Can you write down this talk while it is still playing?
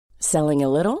Selling a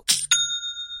little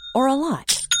or a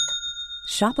lot?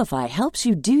 Shopify helps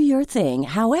you do your thing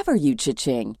however you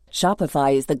cha-ching.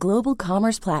 Shopify is the global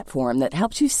commerce platform that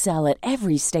helps you sell at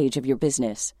every stage of your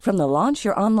business. From the launch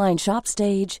your online shop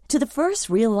stage to the first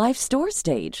real-life store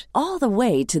stage, all the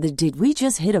way to the did we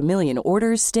just hit a million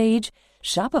orders stage.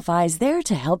 Shopify is there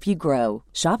to help you grow.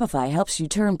 Shopify helps you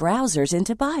turn browsers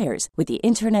into buyers with the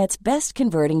internet's best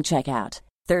converting checkout.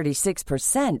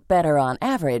 36% better on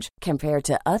average compared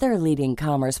to other leading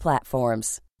commerce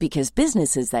platforms. Because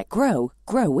businesses that grow,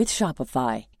 grow with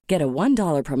Shopify. Get a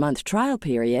 $1 per month trial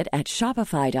period at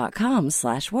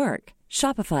shopify.com/work.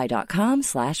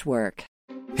 Shopify.com/work.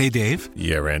 Hey, Dave.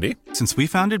 Yeah, Randy. Since we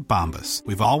founded Bombas,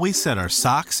 we've always said our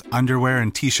socks, underwear,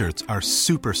 and T-shirts are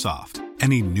super soft.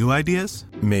 Any new ideas?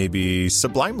 Maybe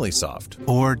sublimely soft.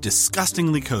 Or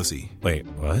disgustingly cozy. Wait,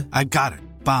 what? I got it.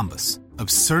 Bombas.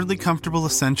 Absurdly comfortable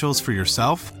essentials for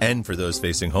yourself and for those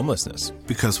facing homelessness.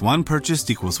 Because one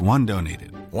purchased equals one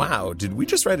donated. Wow, did we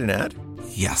just write an ad?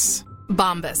 Yes.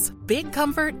 Bombas. Big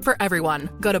comfort for everyone.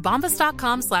 Go to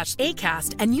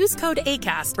bombas.com/ACAST and use code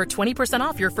ACAST for 20%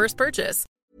 off your first purchase.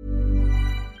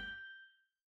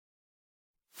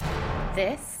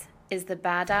 This is the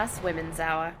Badass Women's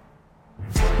Hour.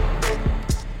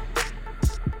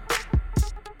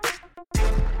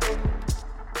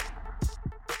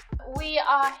 We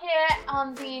are here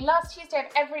on the last Tuesday of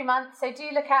every month, so do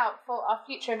look out for our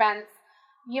future events.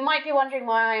 You might be wondering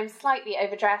why I am slightly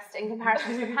overdressed in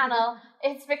comparison to the panel.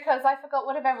 It's because I forgot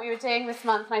what event we were doing this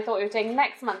month, and I thought we were doing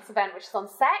next month's event, which is on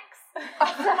sex. So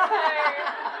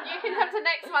you can come to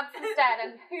next month instead,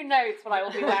 and who knows what I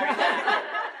will be wearing then.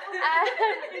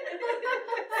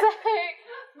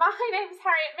 My name's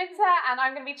Harriet Minter, and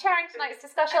I'm going to be chairing tonight's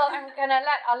discussion. I'm going to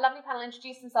let our lovely panel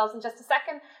introduce themselves in just a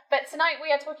second. But tonight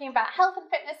we are talking about health and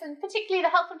fitness, and particularly the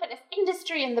health and fitness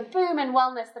industry and the boom in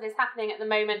wellness that is happening at the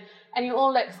moment. And you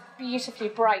all look beautifully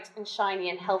bright and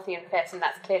shiny and healthy and fit, and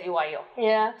that's clearly why you're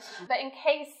here. But in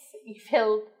case you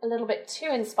feel a little bit too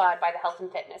inspired by the health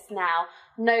and fitness now,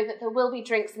 know that there will be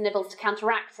drinks and nibbles to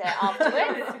counteract it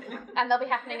afterwards. And they'll be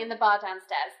happening in the bar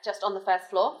downstairs, just on the first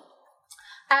floor.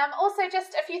 Also,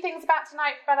 just a few things about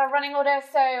tonight, about our running order.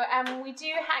 So we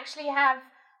do actually have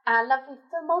a lovely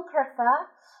filmographer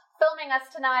filming us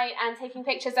tonight and taking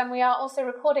pictures, and we are also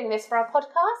recording this for our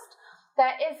podcast.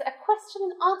 There is a question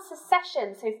and answer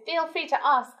session, so feel free to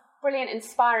ask brilliant,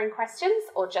 inspiring questions,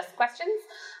 or just questions,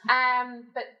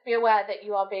 but be aware that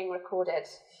you are being recorded.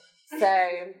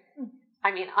 So,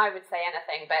 I mean, I would say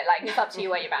anything, but it's up to you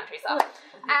where your boundaries are.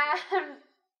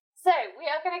 So we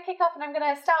are going to kick off, and I'm going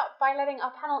to start by letting our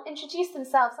panel introduce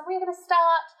themselves. And we're going to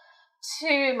start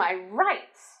to my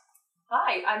right.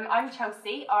 Hi, I'm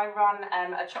Chelsea. I run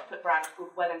a chocolate brand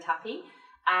called Well and Happy,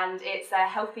 and it's a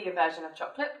healthier version of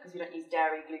chocolate because we don't use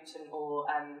dairy, gluten, or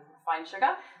refined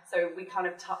sugar. So we kind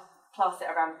of class it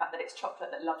around the fact that it's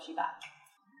chocolate that loves you back.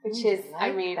 Which is,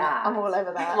 I'm all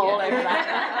over that. I'm all over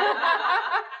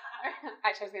that.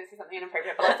 Actually, I was going to say something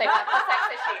inappropriate, but I'll say that for sex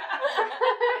issue.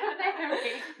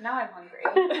 Now I'm hungry.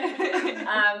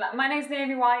 My name's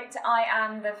Naomi White. I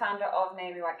am the founder of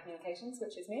Naomi White Communications,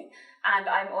 which is me, and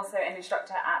I'm also an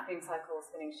instructor at Boom Cycle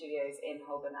Spinning Studios in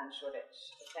Holborn and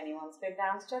Shoreditch. If anyone's been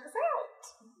down to check us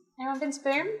out. Anyone been to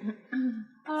Boom?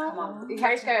 Come on. You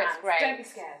have to go, it's great. Don't be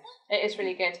scared. It is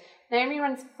really good. Naomi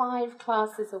runs 5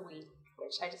 classes a week,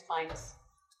 which I just find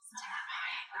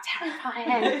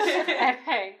terrifying.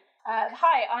 Okay.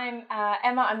 Hi, I'm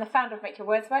Emma. I'm the founder of Make Your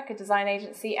Words Work, a design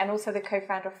agency, and also the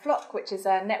co-founder of Flock, which is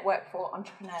a network for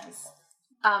entrepreneurs.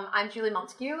 I'm Julie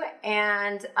Montague,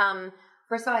 and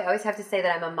first of all, I always have to say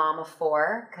that I'm a mom of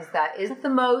 4, because that is the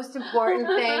most important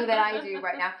thing that I do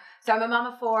right now. So I'm a mom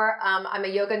of 4. I'm a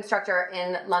yoga instructor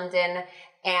in London,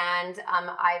 and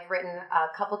I've written a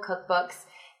couple cookbooks,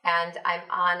 and I'm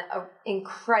on an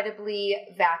incredibly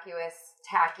vacuous,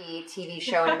 tacky TV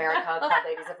show in America called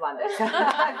Ladies of London.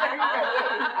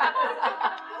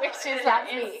 Which is such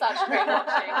great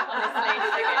watching,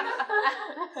 honestly.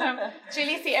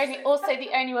 Julie's the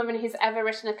only woman who's ever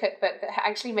written a cookbook that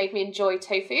actually made me enjoy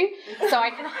tofu, so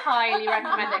I can highly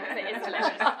recommend it because it is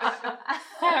delicious.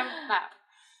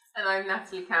 And I'm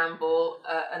Natalie Campbell,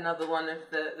 another one of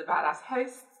the Badass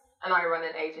hosts, and I run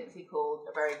an agency called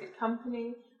A Very Good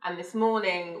Company. And this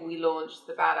morning we launched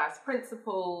the Badass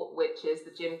Principle, which is the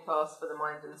gym class for the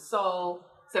mind and soul.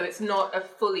 So it's not a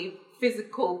fully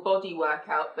physical body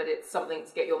workout, but it's something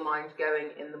to get your mind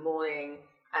going in the morning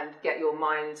and get your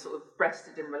mind sort of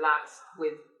rested and relaxed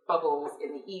with bubbles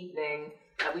in the evening.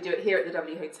 We do it here at the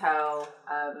W Hotel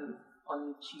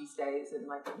on Tuesdays,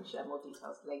 and I can share more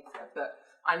details later. But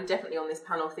I'm definitely on this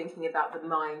panel thinking about the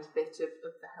mind bit of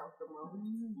the health and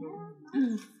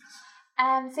wellness.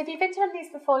 So if you've been to one of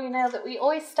these before, you know that we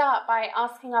always start by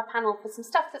asking our panel for some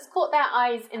stuff that's caught their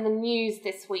eyes in the news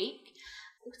this week.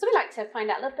 So we like to find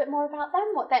out a little bit more about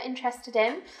them, what they're interested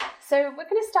in. So we're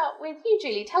going to start with you,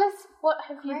 Julie. Tell us, what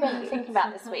have you been thinking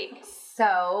about this week?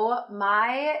 So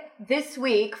this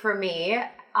week for me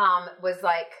was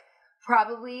like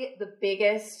probably the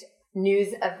biggest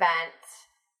news event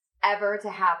ever to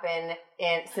happen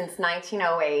since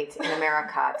 1908 in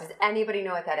America. Does anybody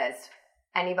know what that is?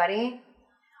 Anybody?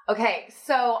 Okay,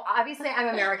 so obviously I'm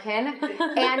American,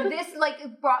 and this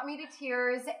brought me to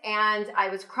tears, and I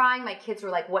was crying. My kids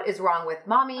were like, "What is wrong with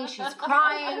mommy? She's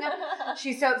crying.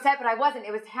 She's so upset," but I wasn't.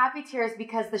 It was happy tears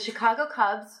because the Chicago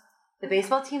Cubs, the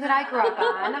baseball team that I grew up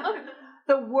on,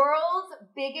 the world's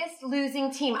biggest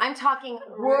losing team. I'm talking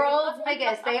world's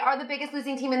biggest. They are the biggest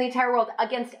losing team in the entire world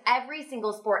against every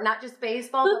single sport, not just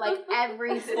baseball, but like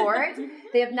every sport.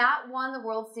 They have not won the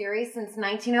World Series since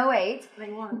 1908.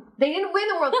 They won. They didn't win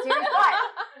the World Series, but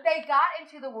they got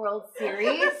into the World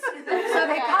Series. So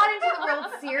they got into the World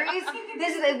Series.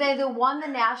 They won the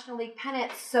National League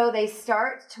pennant. So they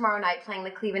start tomorrow night playing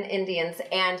the Cleveland Indians.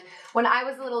 And when I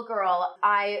was a little girl,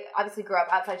 I obviously grew up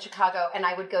outside Chicago, and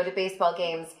I would go to baseball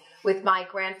games with my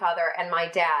grandfather and my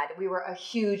dad. We were a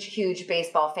huge, huge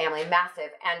baseball family,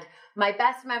 massive. And my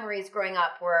best memories growing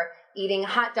up were eating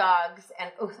hot dogs,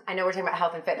 and I know we're talking about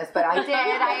health and fitness, but I ate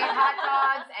hot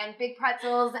dogs and big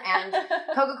pretzels and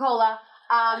Coca-Cola.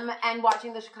 And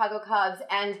watching the Chicago Cubs,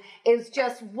 and it was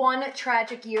just one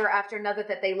tragic year after another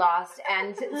that they lost,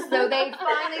 and so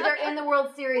they're in the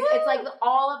World Series. It's like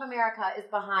all of America is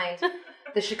behind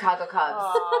the Chicago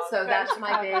Cubs. So that's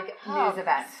my big news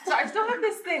event. So I still have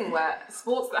this thing where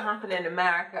sports that happen in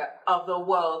America are the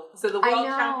world. So the World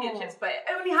Championships, but it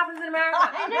only happens in America.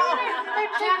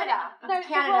 No,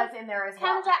 Canada's in there as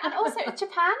well. Canada, and also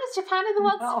Japan. Is Japan in the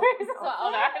World Series as well?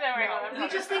 Oh, no. We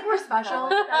just think we're special.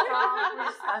 That's all.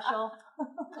 We're special.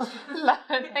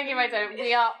 Thank you, Moto.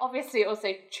 We are obviously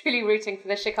also truly rooting for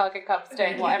the Chicago Cubs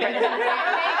doing whatever it is.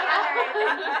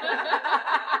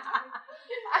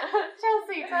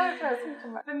 Chelsea, tell us.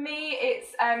 For me,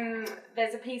 it's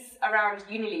there's a piece around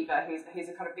Unilever, who's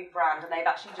a kind of big brand, and they've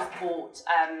actually just bought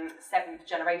Seventh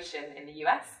Generation in the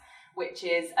US, which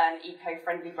is an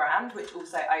eco-friendly brand, which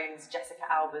also owns Jessica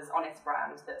Alba's Honest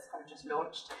brand that's kind of just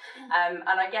launched. And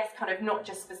I guess kind of not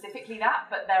just specifically that,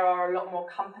 but there are a lot more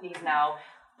companies now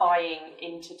buying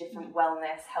into different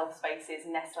wellness, health spaces,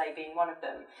 Nestle being one of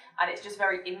them. And it's just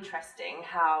very interesting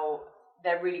how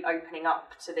they're really opening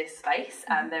up to this space,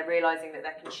 and they're realising that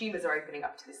their consumers are opening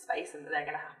up to this space and that they're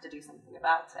going to have to do something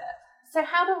about it. So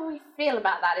how do we feel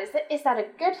about that? Is that a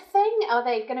good thing? Are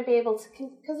they going to be able to...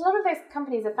 Because a lot of those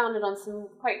companies are founded on some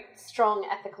quite strong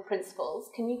ethical principles.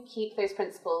 Can you keep those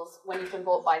principles when you've been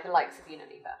bought by the likes of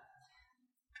Unilever?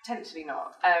 Potentially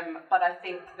not. But I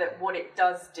think that what it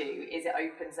does do is it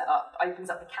opens up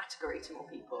the category to more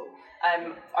people.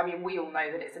 I mean, we all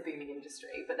know that it's a booming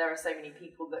industry, but there are so many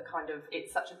people that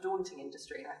it's such a daunting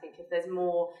industry. And I think if there's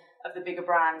more of the bigger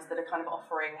brands that are kind of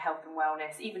offering health and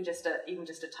wellness, even just a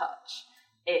touch,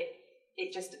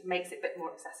 it just makes it a bit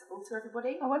more accessible to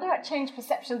everybody. I wonder how it changed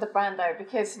perception of the brand though,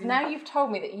 because now you've told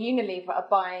me that Unilever are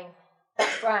buying that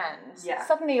brand. Yeah.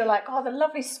 Suddenly you're like, the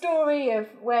lovely story of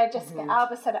where Jessica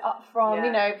Alba set it up from. Yeah.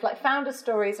 You know, like founder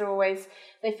stories are always,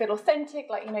 they feel authentic.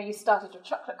 Like, you know, you started a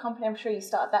chocolate company. I'm sure you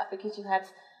started that because you had,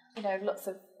 you know, lots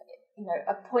of, you know,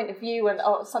 a point of view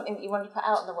or something that you wanted to put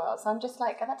out in the world. So I'm just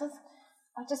like,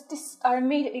 I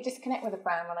immediately disconnect with a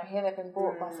brand when I hear they've been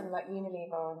bought by something like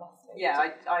Unilever or Nestle. Yeah,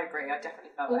 I agree. I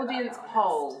definitely felt like that. Audience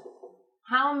poll.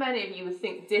 How many of you would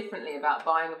think differently about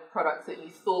buying a product that you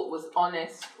thought was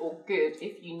honest or good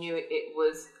if you knew it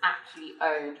was actually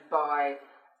owned by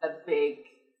a big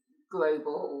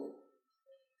global,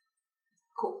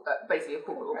 basically a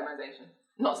corporate organisation?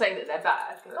 Not saying that they're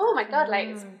bad. Oh my God,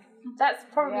 that's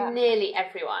probably nearly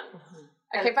everyone.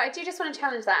 Okay, but I do just want to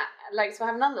challenge that. So I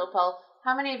have another little poll.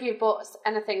 How many of you bought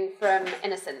anything from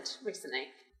Innocent recently?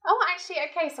 Oh, actually,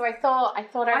 okay. So I thought I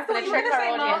was going to trick our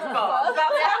audience. I've had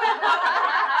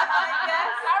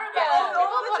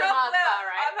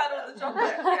all the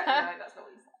chocolate. Yeah, no, that's not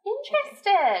what you said.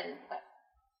 Interesting.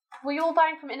 Were you all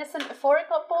buying from Innocent before it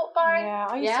got bought by? Yeah,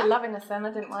 I used to love Innocent. I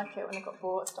didn't like it when it got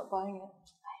bought. I stopped buying it.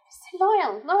 So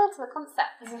loyal to the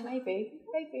concept. Yeah, maybe.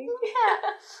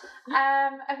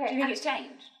 Yeah. Okay. Do you think it's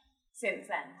changed since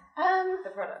then? The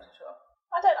product, sure.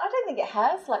 I don't think it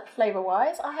has, like flavour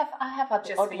wise. I have had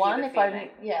the odd one if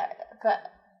I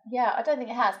I don't think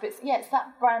it has. But it's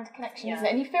that brand connection, isn't it?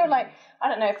 And you feel like, I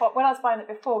don't know, when I was buying it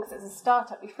before because it's a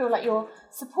startup, you feel like you're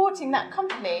supporting that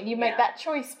company and you make that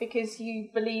choice because you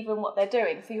believe in what they're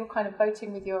doing. So you're kind of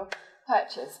voting with your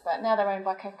purchase, but now they're owned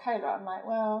by Coca-Cola. I'm like,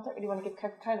 well, I don't really want to give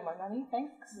Coca-Cola my money,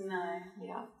 thanks. No.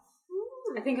 Yeah.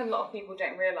 I think a lot of people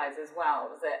don't realise as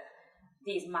well that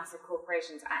these massive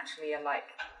corporations actually are like,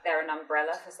 they're an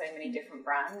umbrella for so many different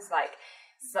brands. Like,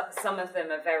 some of them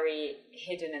are very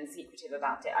hidden and secretive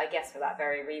about it, I guess for that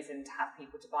very reason, to have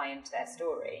people to buy into their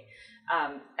story.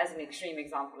 As an extreme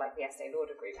example, like the Estee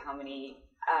Lauder Group, how many,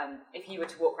 if you were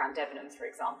to walk around Debenhams, for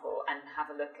example, and have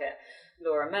a look at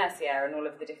Laura Mercier and all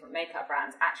of the different makeup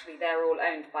brands, actually they're all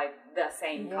owned by the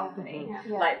same company.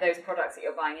 Yeah. Like, those products that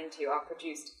you're buying into are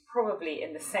produced probably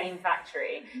in the same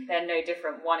factory. They're no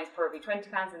different. One is probably £20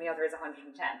 and the other is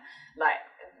 110. Like,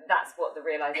 that's what the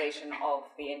realization of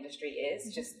the industry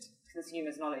is. Just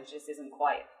consumers' knowledge just isn't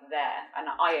quite there. And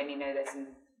I only know this, and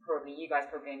probably you guys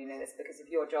probably only know this because of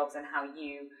your jobs and how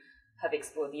you have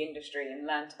explored the industry and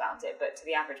learnt about it. But to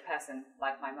the average person,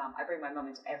 like my mum, I bring my mum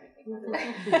into everything, by the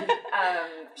way.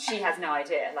 She has no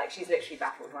idea. Like, she's literally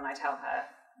baffled when I tell her,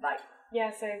 like,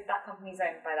 yeah, so that company's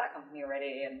owned by that company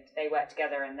already, and they work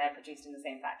together and they're produced in the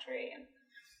same factory. And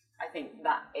I think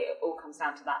that it all comes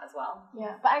down to that as well.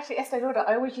 Yeah, but actually Estee Lauder,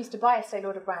 I always used to buy Estee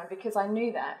Lauder brand because I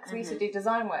knew that, because we used to do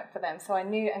design work for them, so I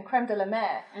knew, and Creme de la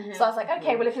Mer. So I was like,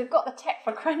 okay, well, if they've got the tech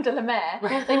for Creme de la Mer,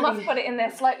 they must put it in there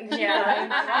slightly cheaper.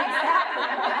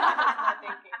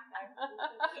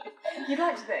 You'd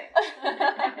like to think.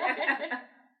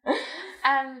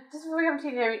 Just before we come to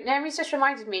you, Naomi's just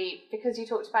reminded me, because you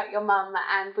talked about your mum,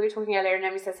 and we were talking earlier, and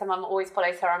Naomi says her mum always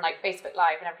follows her on like Facebook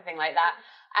Live and everything like that,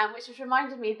 which has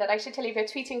reminded me that I should tell you, if you're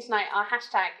tweeting tonight, our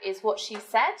hashtag is what she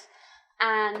said,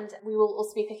 and we will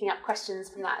also be picking up questions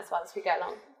from that as well as we go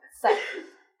along. So,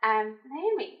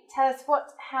 Naomi, tell us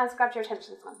what has grabbed your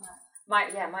attention this month.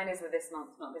 Mine is this month,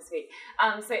 not this week.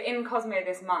 So in Cosmo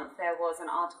this month, there was an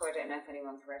article, I don't know if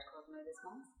anyone's read Cosmo this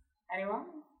month. Anyone?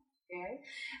 Okay.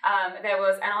 There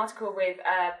was an article with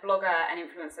a blogger and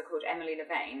influencer called Emily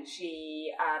Levain.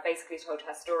 She basically told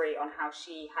her story on how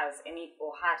she has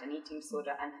had an eating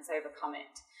disorder and has overcome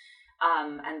it,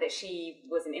 and that she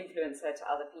was an influencer to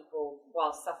other people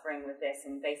while suffering with this,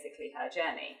 and basically her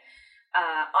journey.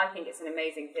 I think it's an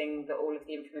amazing thing that all of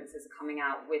the influencers are coming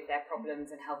out with their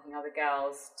problems and helping other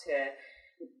girls to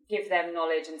give them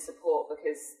knowledge and support,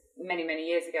 because many, many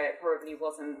years ago it probably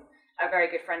wasn't. A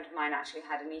very good friend of mine actually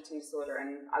had an eating disorder,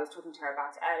 and I was talking to her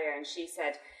about it earlier, and she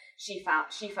said she felt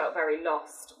very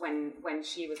lost when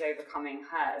she was overcoming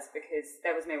hers, because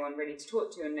there was no one really to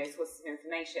talk to and no sources of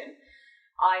information.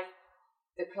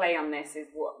 The play on this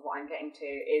is what I'm getting to,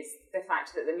 is the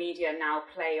fact that the media now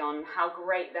play on how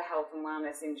great the health and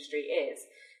wellness industry is,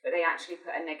 but they actually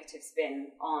put a negative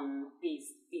spin on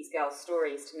these girls'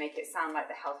 stories to make it sound like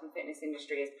the health and fitness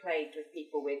industry is plagued with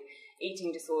people with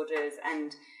eating disorders,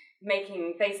 and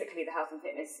making basically the health and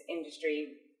fitness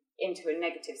industry into a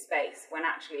negative space, when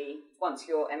actually, once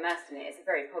you're immersed in it, it's a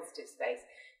very positive space.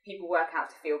 People work out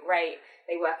to feel great,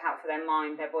 they work out for their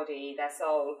mind, their body, their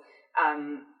soul.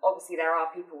 Obviously there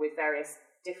are people with various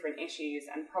different issues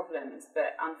and problems,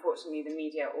 but unfortunately the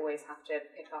media always have to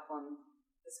pick up on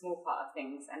the small part of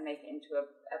things and make it into a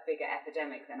bigger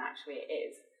epidemic than actually it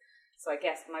is. So I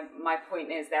guess my point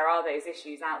is, there are those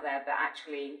issues out there, but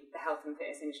actually the health and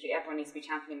fitness industry, everyone needs to be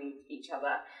championing each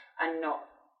other and not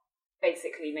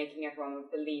basically making everyone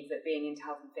believe that being into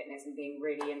health and fitness and being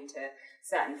really into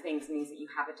certain things means that you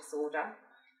have a disorder.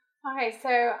 Okay,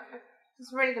 so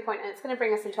that's a really good point, and it's going to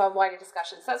bring us into our wider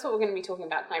discussion. So that's what we're going to be talking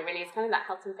about tonight, really, is kind of that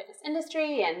health and fitness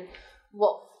industry and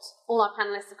what all our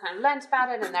panellists have kind of learned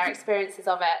about it and their experiences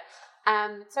of it.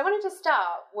 So I wanted to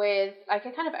start with like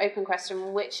a kind of open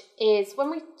question, which is,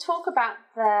 when we talk about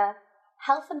the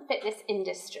health and fitness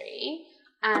industry,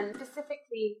 and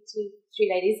specifically to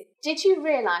three ladies, did you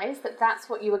realise that that's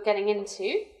what you were getting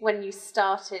into when you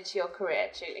started your career,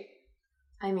 Julie?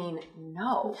 I mean,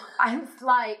 no. I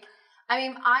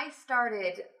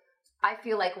started, I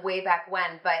feel like way back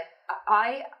when, but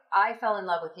I fell in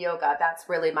love with yoga. That's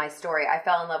really my story. I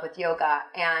fell in love with yoga,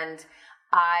 and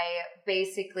I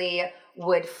basically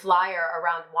would flyer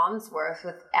around Wandsworth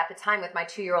at the time with my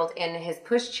 2-year-old in his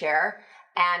pushchair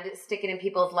and stick it in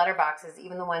people's letterboxes,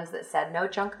 even the ones that said no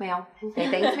junk mail. They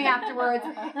thanked me afterwards.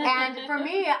 And for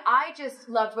me, I just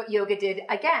loved what yoga did,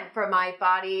 again, for my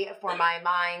body, for my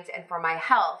mind, and for my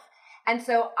health. And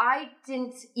so I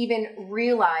didn't even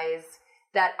realize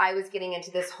that I was getting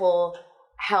into this whole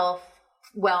health,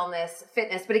 wellness,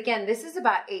 fitness. But again, this is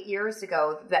about 8 years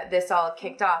ago that this all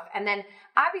kicked off. And then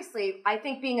obviously, I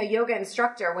think being a yoga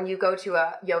instructor, when you go to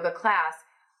a yoga class,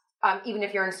 even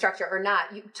if you're an instructor or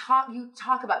not, you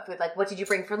talk about food, like what did you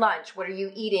bring for lunch? What are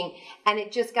you eating? And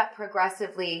it just got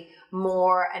progressively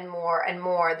more and more and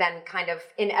more than kind of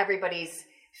in everybody's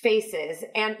faces.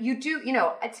 And you do,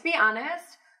 to be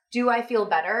honest, do I feel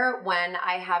better when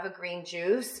I have a green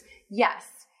juice? Yes.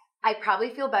 I probably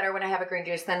feel better when I have a green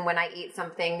juice than when I eat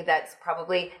something that's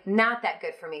probably not that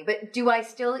good for me. But do I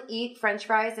still eat French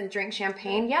fries and drink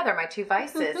champagne? Yeah, they're my two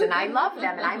vices, and I love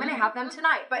them, and I'm going to have them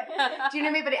tonight. But do you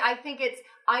know what I mean? But I think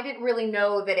I didn't really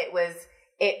know that it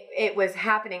was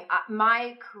happening.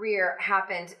 My career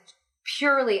happened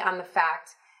purely on the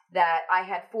fact that I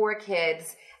had 4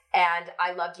 kids. And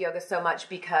I loved yoga so much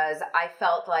because I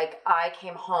felt like I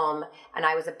came home and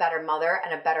I was a better mother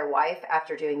and a better wife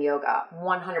after doing yoga.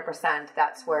 100%.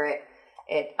 That's where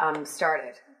it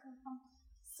started.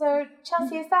 So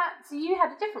Chelsea, so you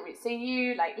had a different route. So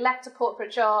you left a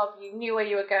corporate job. You knew where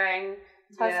you were going.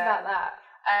 Tell us about that.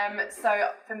 So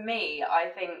for me, I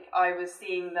think I was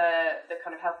seeing the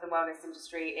kind of health and wellness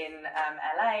industry in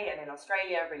LA and in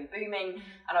Australia really booming,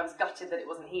 and I was gutted that it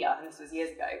wasn't here, and this was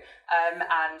years ago,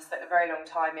 and spent a very long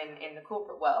time in the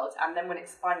corporate world. And then when it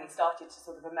finally started to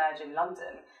sort of emerge in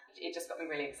London, it just got me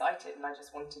really excited, and I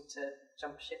just wanted to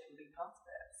jump ship and be part of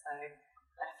it. So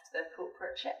left the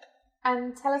corporate ship.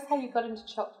 And tell us how you got into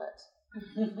chocolate.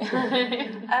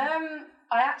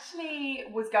 I actually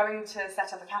was going to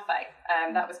set up a cafe.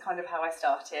 That was kind of how I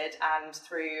started, and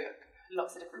through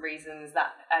lots of different reasons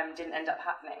that didn't end up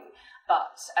happening.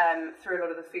 But through a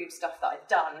lot of the food stuff that I'd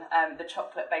done, the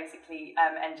chocolate basically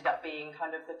ended up being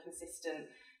kind of the consistent,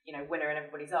 winner in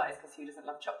everybody's eyes, because who doesn't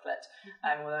love chocolate?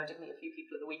 Although I did meet a few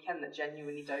people at the weekend that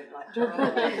genuinely don't like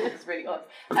chocolate. It's really odd.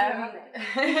 But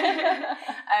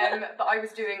I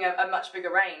was doing a much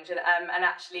bigger range, and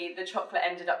actually the chocolate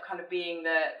ended up kind of being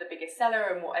the biggest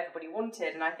seller and what everybody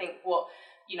wanted. And I think what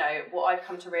I've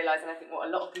come to realise, and I think what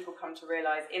a lot of people come to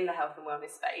realise in the health and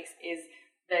wellness space, is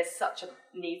there's such a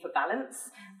need for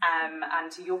balance.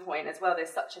 And to your point as well, there's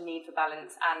such a need for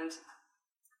balance. And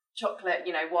chocolate,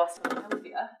 whilst it's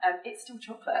healthier, it's still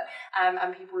chocolate,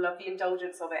 and people love the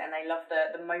indulgence of it, and they love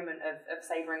the moment of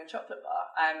savouring a chocolate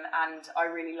bar, and I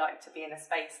really like to be in a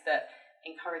space that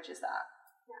encourages that.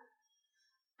 Yeah.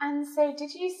 And so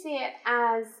did you see it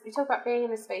as, you talk about being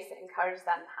in a space that encourages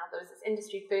that, and how there was this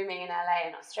industry booming in LA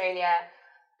and Australia,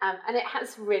 and it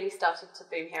has really started to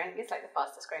boom here. I think it's the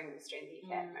fastest growing industry in the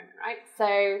UK at the moment, right?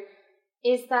 So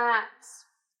does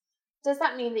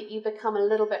that mean that you become a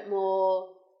little bit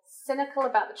more cynical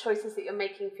about the choices that you're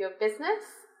making for your business,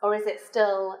 or is it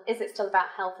still about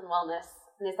health and wellness,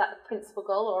 and is that the principal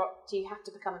goal, or do you have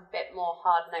to become a bit more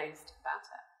hard-nosed about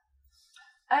it?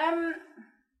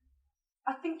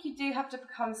 I think you do have to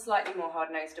become slightly more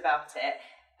hard-nosed about it,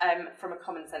 from a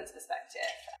common sense perspective.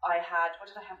 What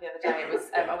did I have the other day? It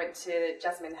was I went to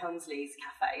Jasmine Helmsley's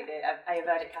cafe, the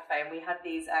Ayurvedic cafe, and we had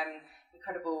these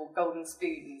incredible golden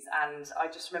spoons, and I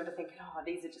just remember thinking,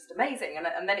 these are just amazing,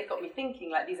 and then it got me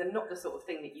thinking, these are not the sort of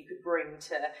thing that you could bring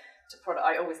to product.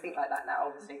 I always think like that now,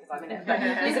 obviously, because I'm in it, but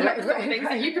these are not the sort of things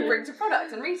that you can bring to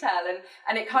product and retail,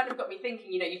 and it kind of got me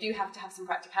thinking, you do have to have some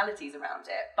practicalities around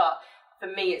it, but for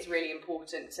me it's really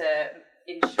important to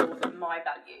ensure that my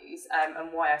values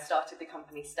and why I started the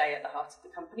company stay at the heart of the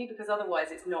company, because otherwise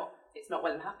it's not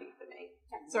well and happy for me.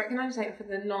 Sorry, can I just say, for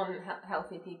the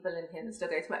non-healthy people in here that still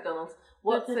go to McDonald's,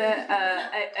 what's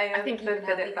I think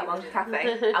that one's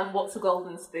cafe, and what's a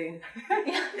golden spoon?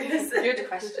 It's a good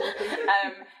question.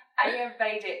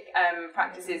 Ayurvedic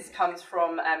practices comes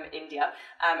from India,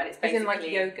 and it's basically... As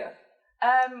in yoga?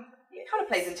 It kind of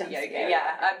plays into yoga,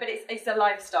 yeah. But it's a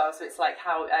lifestyle, so it's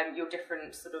how your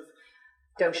different sort of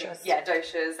doshas. Yeah,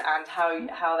 doshas, and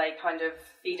how they kind of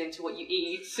feed into what you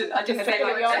eat. And I just say is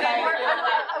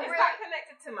that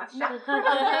connected to my chakra? A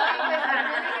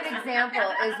really good example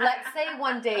is, let's say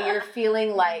one day you're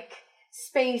feeling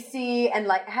spacey and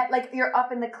you're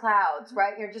up in the clouds,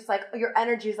 right? You're just your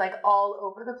energy is all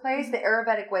over the place. The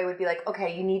Ayurvedic way would be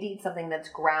okay, you need to eat something that's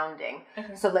grounding.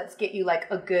 Okay. So let's get you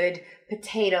a good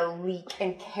potato, leek,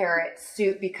 and carrot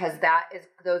soup, because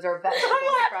those are vegetables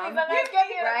from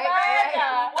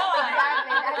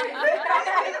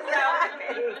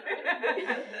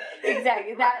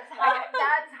Exactly. That's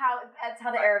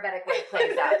how the Ayurvedic way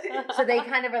plays out. So they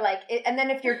kind of are and then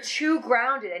if you're too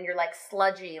grounded and you're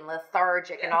sludgy and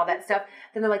lethargic and all that stuff,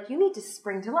 then they're you need to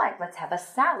spring to life. Let's have a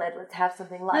salad. Let's have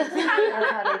something light.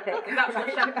 That's how they think. That's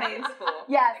what champagne's for.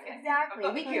 Yes, exactly.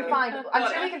 I'm sure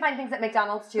we can find things at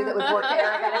McDonald's too that would work the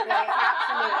Ayurvedic way.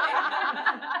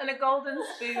 Absolutely. And a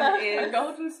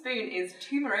golden spoon is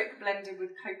turmeric blended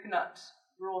with coconut,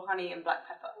 raw honey, and black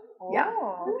pepper. Yeah.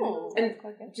 Ooh.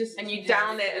 And you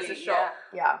down it as a shot.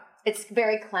 Yeah. It's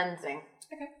very cleansing.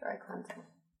 Okay. Very cleansing.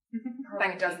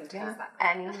 Thank you. Doesn't taste that.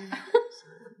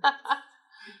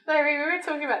 So we were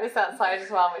talking about this outside as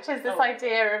well, which is this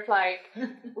idea of like,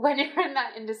 when you're in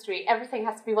that industry, everything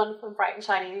has to be wonderful and bright and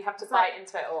shiny, and you have to bite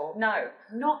into it all. No,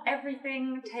 not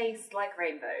everything tastes like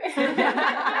rainbows.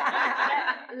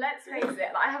 Let's face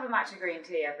it, I have a matcha green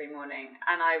tea every morning,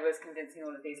 and I was convincing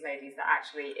all of these ladies that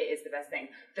actually it is the best thing.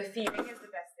 The feeling is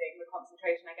the best thing, the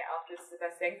concentration I get after is the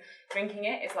best thing. Drinking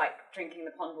it is like drinking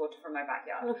the pond water from my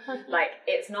backyard. Like,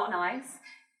 it's not nice.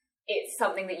 It's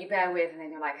something that you bear with, and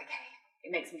then you're like, okay,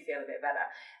 it makes me feel a bit better.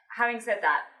 Having said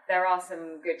that, there are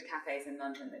some good cafes in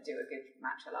London that do a good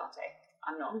matcha latte.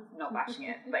 I'm not bashing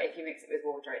it, but if you mix it with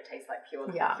water, it tastes like pure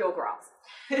grass.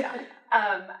 Yeah.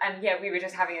 And yeah, we were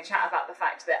just having a chat about the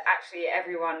fact that actually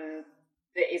everyone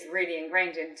that is really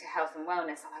ingrained into health and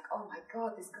wellness are like, oh my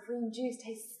God, this green juice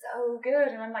tastes so good.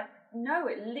 And I'm like, no,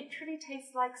 it literally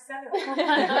tastes like celery.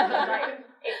 Like,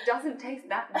 it doesn't taste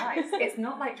that nice. It's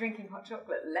not like drinking hot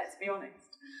chocolate, let's be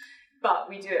honest. But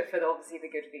we do it for obviously the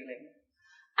good feeling.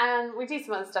 And we do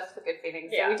some other stuff for the good feeling.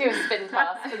 So we do a spin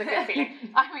class for the good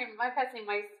feeling. I mean, my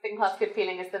spin class good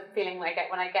feeling is the feeling I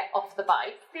get when I get off the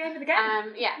bike. It's the end of the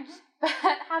game. Yeah. But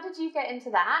how did you get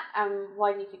into that, and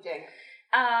why do you keep doing it?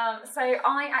 So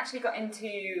I actually got into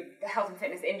the health and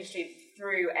fitness industry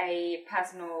through a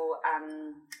personal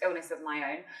illness of my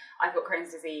own. I've got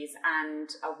Crohn's disease, and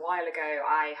a while ago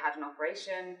I had an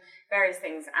operation, various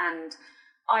things, and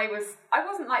I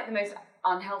wasn't like the most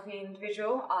unhealthy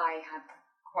individual. I had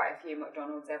quite a few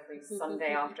McDonald's every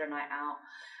Sunday after a night out.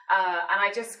 And I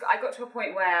got to a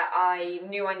point where I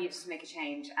knew I needed to make a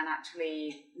change, and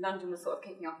actually London was sort of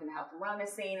kicking off in the health and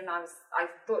wellness scene, and I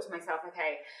thought to myself,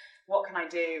 okay, what can I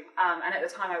do? And at the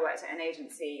time I worked at an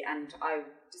agency, and I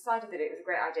decided that it was a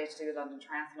great idea to do the London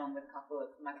Triathlon with a couple of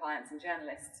my clients and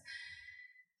journalists.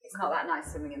 It's not that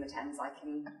nice swimming in the Thames, I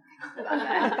can put that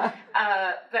there.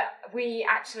 But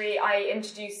I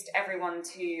introduced everyone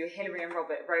to Hilary and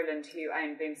Robert Rowland, who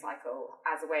own Boom Cycle,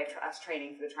 as a way of us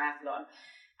training for the triathlon.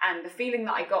 And the feeling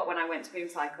that I got when I went to Boom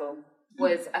Cycle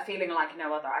was a feeling like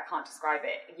no other. I can't describe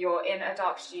it. You're in a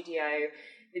dark studio,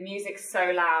 the music's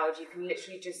so loud, you can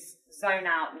literally just zone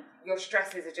out. Your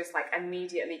stresses are just like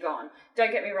immediately gone.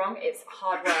 Don't get me wrong, it's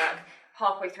hard work.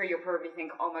 Halfway through, you'll probably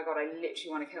think, oh my God, I literally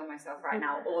want to kill myself right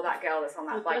now. Or that girl that's on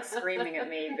that bike screaming at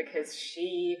me because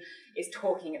she is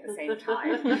talking at the same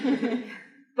time.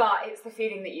 But it's the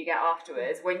feeling that you get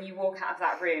afterwards. When you walk out of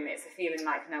that room, it's a feeling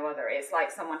like no other. It's like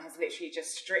someone has literally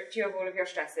just stripped you of all of your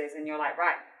stresses, and you're like,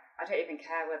 right, I don't even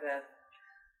care whether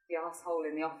the asshole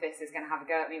in the office is going to have a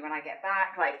go at me when I get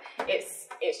back. Like, it's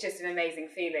just an amazing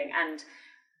feeling. And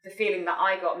the feeling that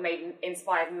I got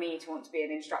inspired me to want to be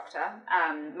an instructor.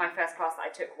 My first class that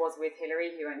I took was with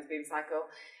Hilary, who owns Boom Cycle,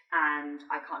 and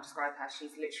I can't describe her.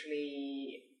 She's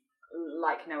literally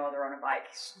like no other on a bike.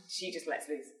 She just lets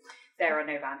loose. There are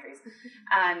no boundaries.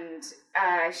 And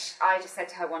I just said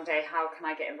to her one day, how can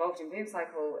I get involved in Boom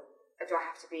Cycle? Do I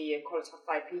have to be a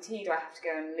qualified PT? Do I have to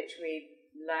go and literally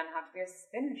learn how to be a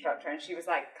spin instructor? And she was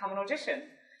like, come and audition.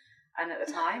 And at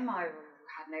the time, I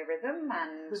had no rhythm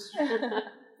and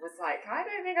was like, I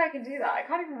don't think I can do that. I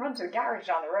can't even run to the garage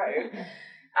down the road.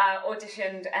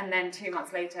 Auditioned, and then 2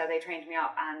 months later, they trained me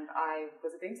up, and I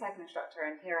was a Boom Cycle instructor,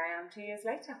 and here I am 2 years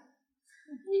later.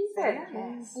 Amazing.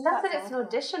 Yes. I love that it's an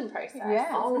audition process. Yeah.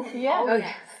 Oh, yeah. Oh,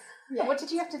 yes. Yeah. What did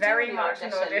you have to do? Very much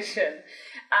an audition.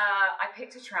 I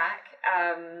picked a track,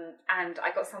 and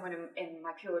I got someone in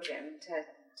my Pure gym to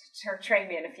train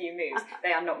me in a few moves.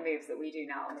 They are not moves that we do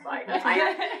now on the bike.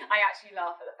 I actually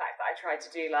laugh at the fact that I tried to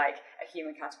do like a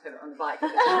human caterpillar on the bike.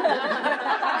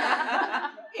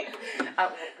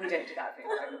 We don't do that thing.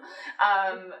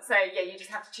 So yeah, you just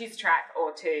have to choose a track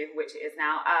or two, which it is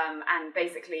now, and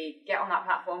basically get on that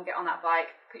platform, get on that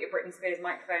bike, put your Britney Spears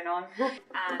microphone on,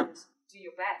 and do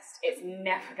your best. It's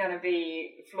never going to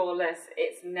be flawless.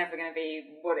 It's never going to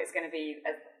be what it's going to be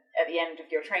at the end of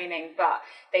your training, but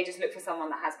they just look for someone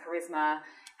that has charisma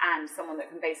and someone that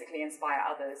can basically inspire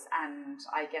others, and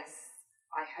I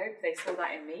hope they saw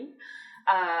that in me,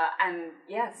 and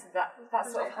yes,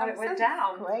 that's sort of how it went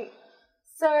down. Great.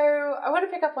 So I want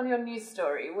to pick up on your news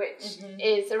story, which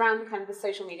is around kind of the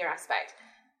social media aspect.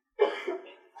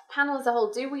 Panel as a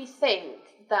whole, do we think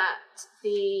that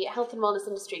the health and wellness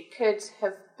industry could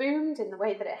have boomed in the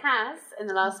way that it has in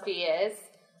the last few years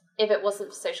if it wasn't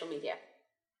for social media?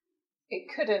 It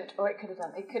couldn't, or it could have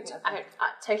done. It couldn't have done.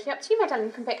 Totally up to you, my darling.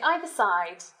 You can pick either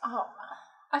side.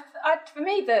 For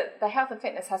me, the health and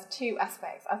fitness has two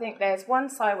aspects. I think there's one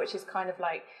side which is kind of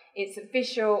like, it's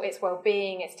visual, it's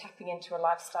well-being, it's tapping into a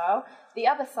lifestyle. The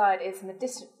other side is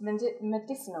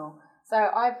medicinal. So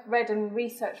I've read and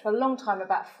researched for a long time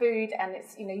about food, and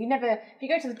it's, if you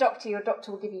go to the doctor, your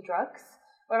doctor will give you drugs.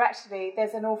 where actually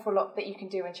there's an awful lot that you can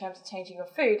do in terms of changing your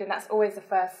food, and that's always the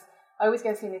first. I always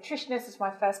go see a nutritionist as my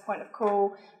first point of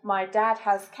call. My dad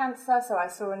has cancer, so I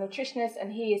saw a nutritionist,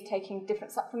 and he is taking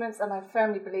different supplements, and I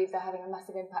firmly believe they're having a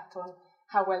massive impact on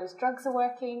how well his drugs are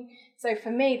working. So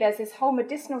for me, there's this whole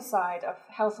medicinal side of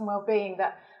health and well-being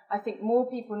that I think more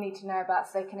people need to know about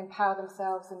so they can empower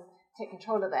themselves and take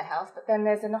control of their health. But then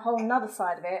there's a whole other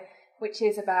side of it, which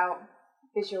is about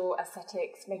visual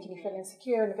aesthetics, making you feel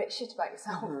insecure and a bit shit about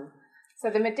yourself. So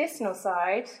the medicinal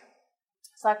side,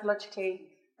 psychologically,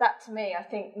 that to me, I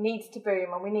think, needs to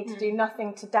boom, and we need to do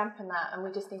nothing to dampen that, and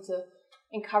we just need to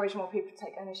encourage more people to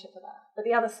take ownership of that. But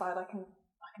the other side, I can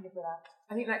live without.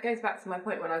 I think that goes back to my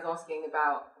point when I was asking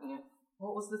about,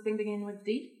 what was the thing beginning with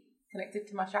D? Connected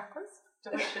to my chakras?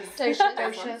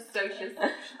 Doshas.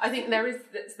 I think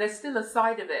there's still a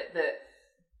side of it that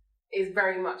is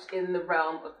very much in the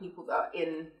realm of people that are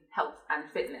in health and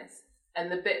fitness.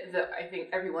 And the bit that I think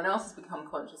everyone else has become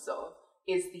conscious of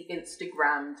is the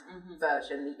Instagrammed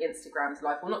version, the Instagram's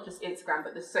life. Well, not just Instagram,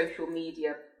 but the social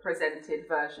media presented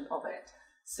version of it.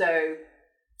 So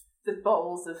the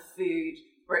bowls of food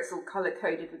where it's all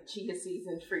colour-coded with chia seeds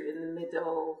and fruit in the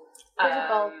middle. Buddha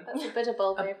bowl. That's a Buddha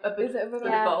bowl, babe. Is it a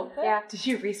Buddha bowl? Yeah. Did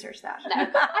you research that? No. I made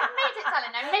it,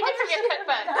 darling. I made it from your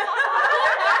cookbook.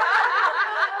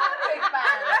 Big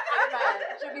fan.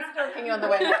 She'll be stalking you on the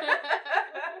way home.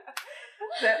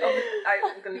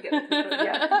 I'm going to get the cookbook,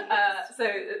 yeah. So,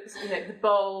 the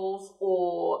bowls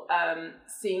or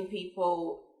seeing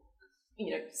people,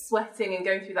 sweating and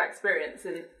going through that experience.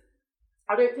 And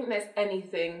I don't think there's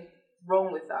anything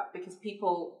wrong with that, because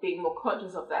people being more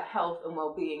conscious of their health and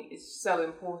well-being is so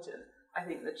important. I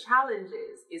think the challenge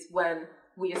is when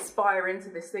we aspire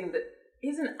into this thing that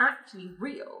isn't actually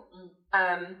real.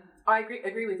 I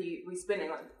agree with you, re-spinning.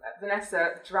 Like,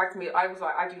 Vanessa dragged me, I was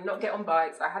like, I do not get on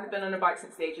bikes. I hadn't been on a bike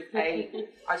since the age of 8.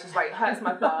 I was just like, it hurts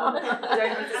my bum. I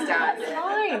don't understand it.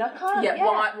 Fine, I can't.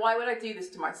 Yeah. Why would I do this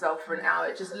to myself for an hour?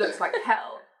 It just looks like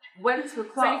hell. Went to a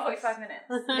class. It's only 45 minutes.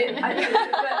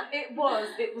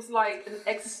 But it was like an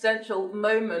existential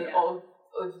moment of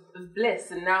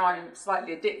bliss, and now I'm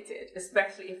slightly addicted,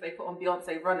 especially if they put on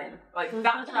Beyonce running. Like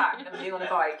that track and being on a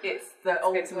bike, it's the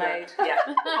ultimate. Yeah,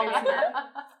 ultimate.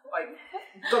 Like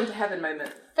gone to heaven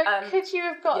moment. But could you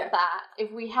have got that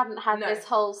if we hadn't had this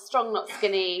whole strong not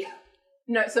skinny?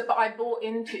 No, but I bought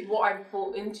into what I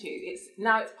bought into. It's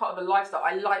part of a lifestyle.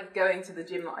 I like going to the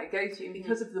gym that I go to, and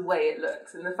because of the way it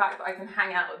looks and the fact that I can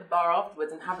hang out at the bar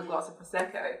afterwards and have a glass of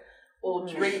Prosecco or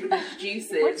drink these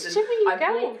juices. Which gym are you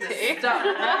going to? Stuff.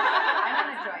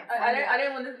 I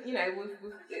don't want to,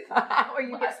 or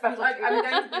you get special. I'm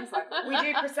going to things like we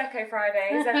do Prosecco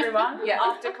Fridays, everyone.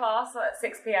 After class at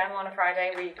 6 p.m. on a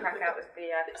Friday, we crack out with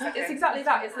the Prosecco. It's exactly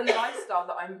that. It's the lifestyle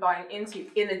that I'm buying into,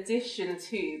 in addition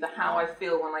to the how I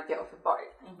feel when I get off a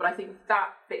bike. But I think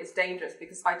that bit is dangerous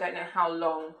because I don't know how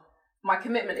long. My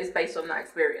commitment is based on that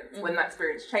experience. When that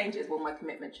experience changes, will my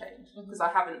commitment change? Because I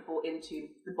haven't bought into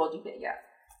the body bit yet.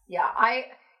 Yeah,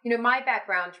 my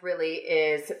background really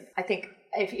is, I think,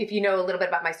 if you know a little bit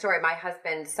about my story, my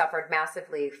husband suffered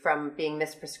massively from being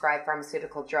misprescribed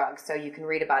pharmaceutical drugs. So you can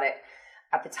read about it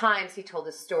at the Times. He told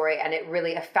his story, and it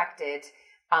really affected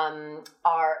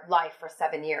our life for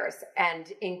 7 years,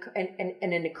 and in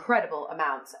an incredible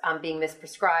amount, being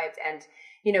misprescribed. And,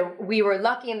 we were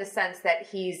lucky in the sense that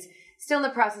he's still in the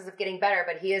process of getting better,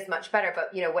 but he is much better.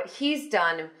 But, what he's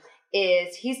done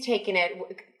is he's taken it,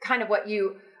 kind of what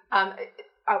you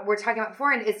were talking about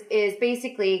before, and is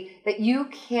basically that you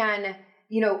can,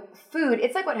 food,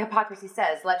 it's like what Hippocrates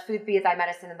says, let food be thy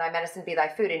medicine and thy medicine be thy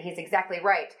food. And he's exactly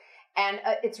right. And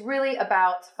it's really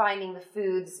about finding the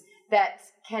foods that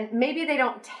maybe they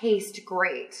don't taste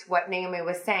great, what Naomi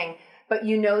was saying, but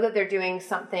that they're doing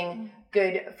something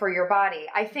good for your body.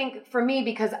 I think for me,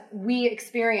 because we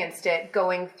experienced it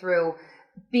going through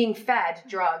being fed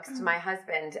drugs to my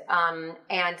husband,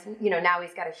 and now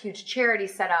he's got a huge charity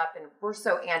set up, and we're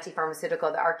so anti-pharmaceutical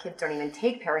that our kids don't even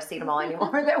take paracetamol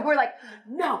anymore. That we're like,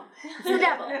 no, it's the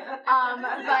devil.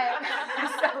 But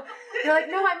so they're like,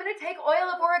 no, I'm going to take oil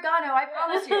of oregano, I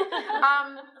promise you.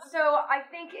 So I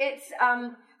think it's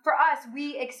for us,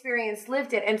 we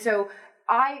lived it, and so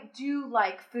I do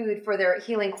like food for their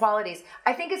healing qualities.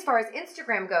 I think as far as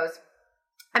Instagram goes,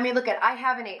 I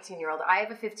have an 18-year-old, I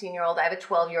have a 15-year-old, I have a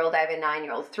 12-year-old, I have a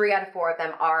 9-year-old. 3 out of 4 of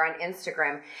them are on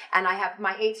Instagram. And I have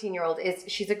my 18-year-old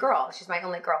she's a girl. She's my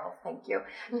only girl. Thank you.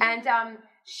 And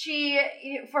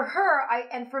for her,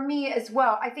 and for me as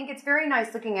well, I think it's very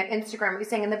nice looking at Instagram, what you're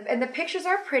saying, and the pictures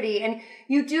are pretty, and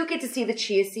you do get to see the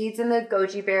chia seeds and the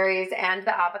goji berries and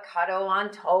the avocado on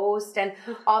toast and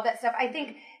all that stuff. I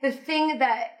think the thing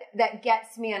that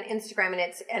gets me on Instagram,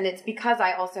 and it's because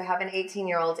I also have an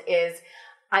 18-year-old, is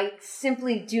I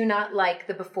simply do not like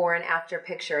the before and after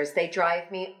pictures. They drive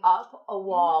me up a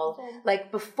wall. Like,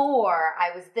 before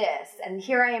I was this, and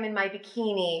here I am in my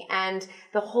bikini, and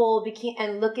the whole bikini,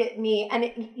 and look at me. And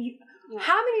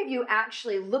how many of you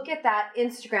actually look at that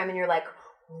Instagram and you're like,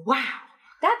 wow,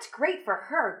 that's great for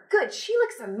her. Good, she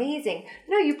looks amazing.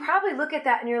 No, you probably look at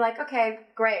that and you're like, okay,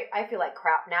 great, I feel like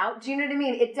crap now. Do you know what I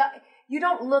mean? You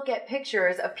don't look at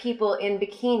pictures of people in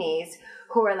bikinis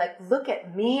who are like, look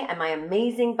at me and my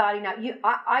amazing body. Now,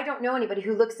 I don't know anybody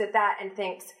who looks at that and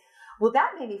thinks, well,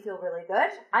 that made me feel really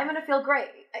good. I'm going to feel great.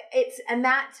 And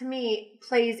that to me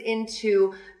plays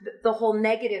into the whole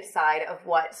negative side of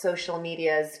what social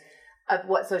media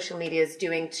is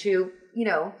doing to,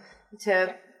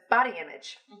 to body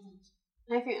image.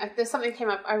 Mm-hmm. I think there's something came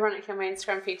up ironically on my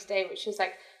Instagram feed today, which is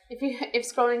like, if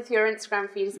scrolling through your Instagram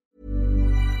feed is...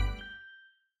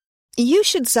 You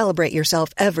should celebrate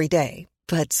yourself every day,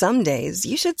 but some days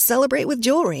you should celebrate with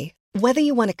jewelry. Whether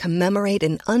you want to commemorate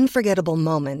an unforgettable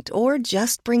moment or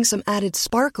just bring some added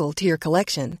sparkle to your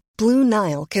collection, Blue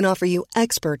Nile can offer you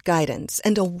expert guidance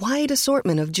and a wide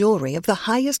assortment of jewelry of the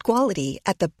highest quality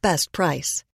at the best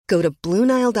price. Go to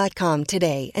BlueNile.com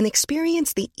today and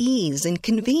experience the ease and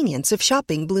convenience of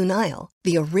shopping Blue Nile,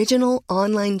 the original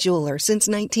online jeweler since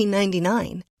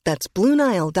 1999. That's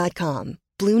BlueNile.com.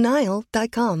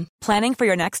 BlueNile.com. Planning for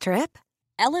your next trip?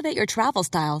 Elevate your travel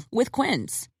style with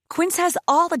Quince. Quince has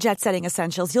all the jet-setting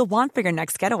essentials you'll want for your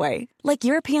next getaway, like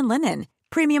European linen,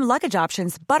 premium luggage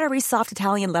options, buttery soft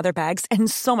Italian leather bags, and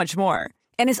so much more.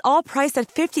 And is all priced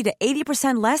at 50 to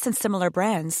 80% less than similar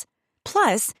brands.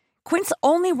 Plus, Quince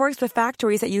only works with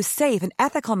factories that use safe and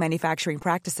ethical manufacturing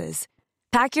practices.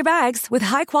 Pack your bags with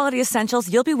high-quality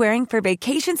essentials you'll be wearing for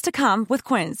vacations to come with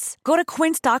Quince. Go to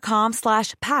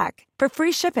quince.com/pack for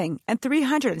free shipping and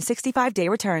 365-day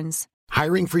returns.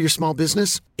 Hiring for your small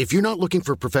business? If you're not looking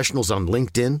for professionals on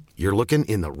LinkedIn, you're looking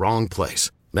in the wrong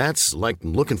place. That's like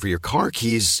looking for your car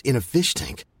keys in a fish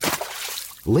tank.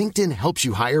 LinkedIn helps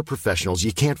you hire professionals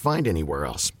you can't find anywhere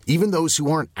else, even those who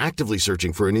aren't actively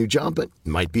searching for a new job but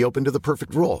might be open to the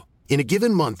perfect role. In a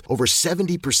given month, over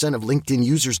 70% of LinkedIn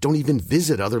users don't even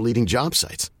visit other leading job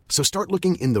sites. So start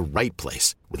looking in the right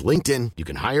place. With LinkedIn, you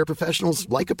can hire professionals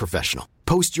like a professional.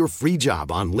 Post your free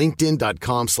job on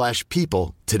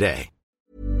linkedin.com/people today.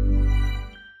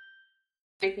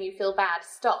 Making you feel bad,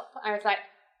 stop. I was like,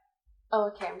 oh,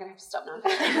 okay, I'm going to have to stop now.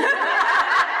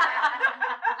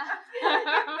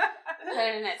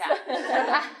 Turning it down.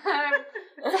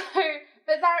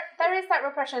 But there is that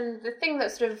repression. The thing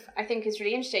that sort of I think is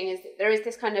really interesting is that there is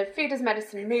this kind of food as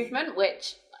medicine movement,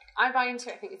 which I buy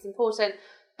into. I think it's important.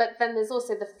 But then there's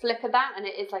also the flip of that, and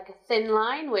it is like a thin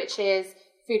line, which is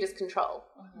food as control.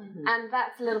 Mm-hmm. And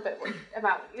that's a little bit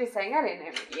about what you were saying earlier,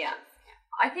 Naomi. Yeah.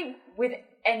 I think with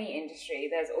any industry,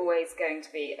 there's always going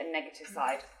to be a negative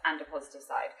side and a positive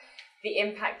side. The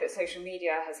impact that social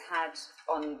media has had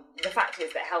on the fact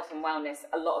is that health and wellness,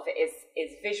 a lot of it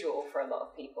is visual for a lot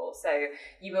of people. So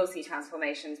you will see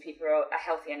transformations. People are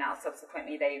healthier now.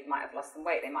 Subsequently, they might have lost some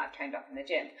weight. They might have trained up in the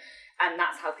gym. And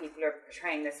that's how people are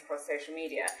portraying this across social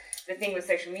media. The thing with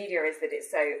social media is that it's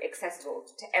so accessible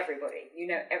to everybody. You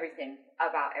know everything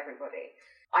about everybody.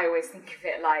 I always think of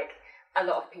it like a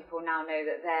lot of people now know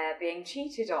that they're being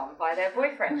cheated on by their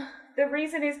boyfriend. The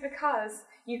reason is because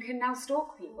you can now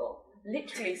stalk people.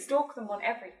 Literally stalk them on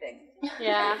everything.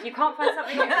 Yeah. You can't find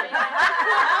something Or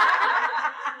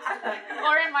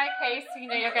in my case,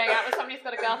 you're going out with somebody who's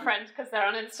got a girlfriend because they're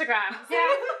on Instagram. Yeah.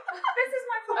 This is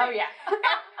my point. Oh, yeah.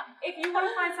 If you want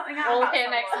to find something out all about here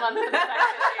someone, next month.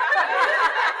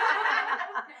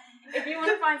 if you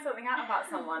want to find something out about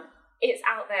someone, it's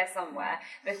out there somewhere.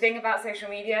 The thing about social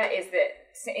media is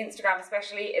that Instagram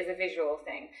especially is a visual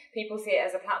thing. People see it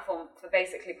as a platform for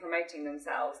basically promoting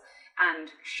themselves and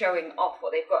showing off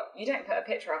what they've got. You don't put a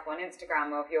picture up on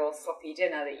Instagram of your sloppy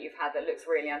dinner that you've had that looks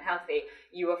really unhealthy.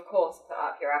 You, of course, put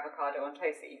up your avocado on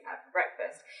toast that you've had for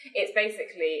breakfast. It's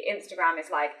basically, Instagram is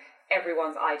like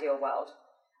everyone's ideal world.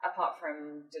 Apart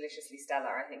from Deliciously Stella,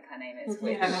 I think her name is,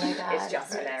 which is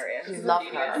just hilarious. Love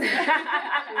her.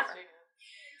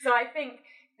 So I think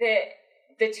that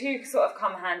the two sort of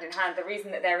come hand in hand. The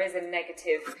reason that there is a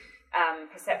negative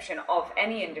perception of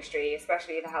any industry,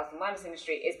 especially the health and wellness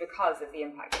industry, is because of the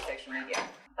impact of social media.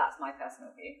 That's my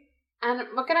personal view. And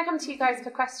we're going to come to you guys for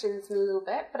questions in a little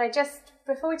bit, but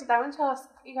before we do that, I want to ask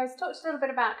you guys, talked a little bit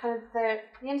about kind of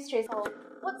the industry as a whole.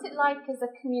 What's it like as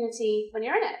a community when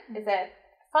you're in it? Is it a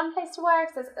fun place to work?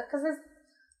 Because there's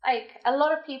like a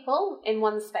lot of people in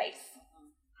one space.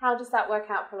 How does that work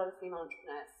out for a lot of female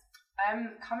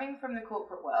entrepreneurs? Coming from the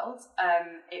corporate world,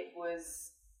 it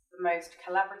was the most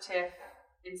collaborative,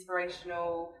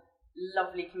 inspirational,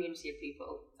 lovely community of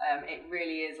people. It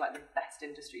really is like the best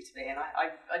industry to be in.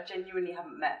 I genuinely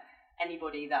haven't met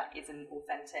anybody that isn't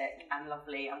authentic and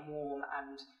lovely and warm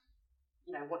and,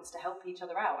 you know, wants to help each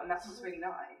other out, and that's what's really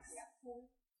nice. Yeah.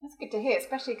 That's good to hear,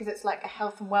 especially because it's like a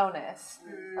health and wellness.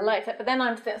 I like it, but then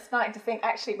I'm starting to think,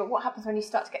 actually, but what happens when you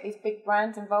start to get these big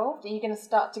brands involved? Are you going to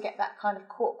start to get that kind of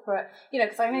corporate, you know,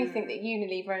 because I only think that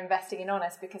Unilever are investing in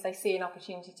Honest because they see an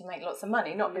opportunity to make lots of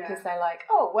money, not because they're like,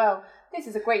 oh, well, this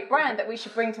is a great brand that we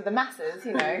should bring to the masses,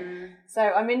 you know. So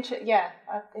I'm interested,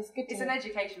 it's good to It's an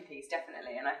education piece,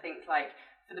 definitely, and I think, like,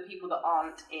 for the people that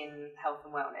aren't in health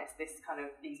and wellness,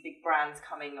 these big brands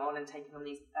coming on and taking on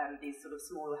these sort of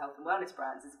smaller health and wellness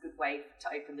brands is a good way to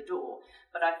open the door.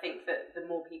 But I think that the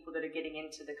more people that are getting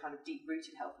into the kind of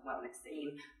deep-rooted health and wellness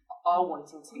scene are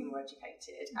wanting to be more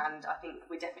educated, and I think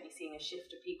we're definitely seeing a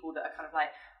shift of people that are kind of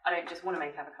like, I don't just want to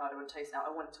make avocado on toast now,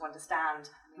 I want to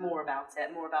understand more about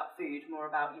it, more about food,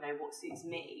 more about, you know, what suits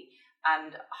me.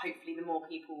 And hopefully the more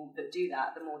people that do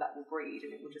that, the more that will breed,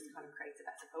 and it will just kind of create a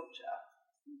better culture.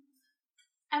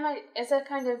 Emma, as a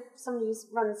kind of somebody who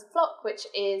runs Flock, which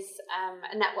is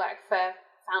a network for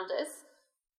founders,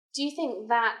 do you think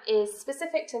that is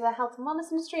specific to the health and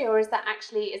wellness industry, or is that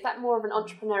more of an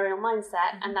entrepreneurial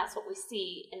mindset, and that's what we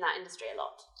see in that industry a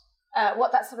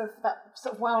lot? That sort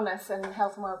of wellness and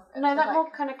health and wellness. No, that more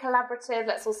kind of collaborative.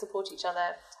 Let's all support each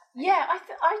other. Yeah,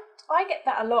 I get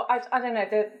that a lot. I don't know,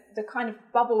 the kind of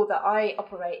bubble that I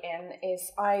operate in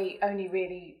is I only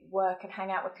really work and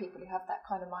hang out with people who have that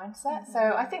kind of mindset. So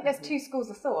I think there's two schools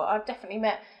of thought. I've definitely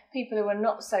met people who are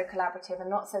not so collaborative and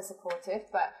not so supportive,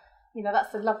 but, you know,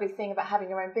 that's the lovely thing about having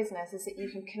your own business, is that you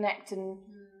can connect and,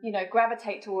 you know,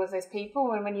 gravitate towards those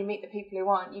people, and when you meet the people who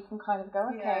aren't, you can kind of go,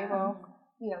 okay, well,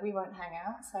 you know, we won't hang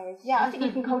out. So, yeah, I think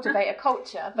you can cultivate a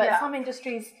culture, but some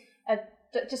industries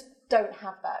just don't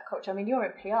have that culture. I mean, you're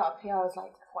in PR. PR is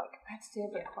like quite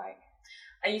competitive and quite.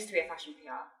 I used to be a fashion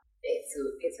PR.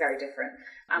 It's very different.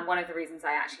 And one of the reasons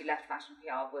I actually left fashion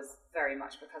PR was very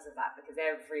much because of that, because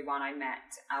everyone I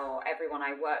met or everyone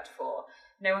I worked for,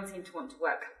 no one seemed to want to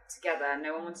work together.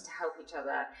 No one wanted to help each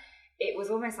other. It was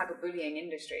almost like a bullying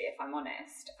industry, if I'm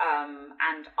honest.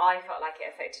 And I felt like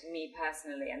it affected me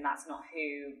personally, and that's not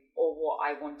who or what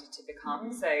I wanted to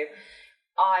become. So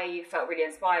I felt really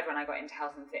inspired when I got into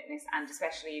health and fitness, and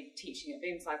especially teaching at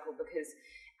Boom Cycle, because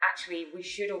actually we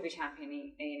should all be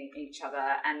championing each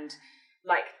other. And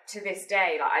like to this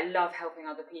day, like I love helping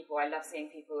other people. I love seeing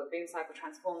people at Boom Cycle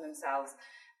transform themselves.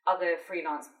 Other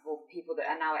freelance people that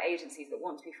are now at agencies that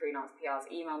want to be freelance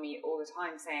PRs email me all the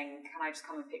time saying, can I just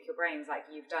come and pick your brains? Like,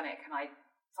 you've done it. Can I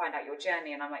find out your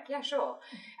journey? And I'm like, yeah, sure.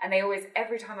 And they always,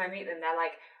 every time I meet them, they're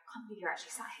like, I can't believe you're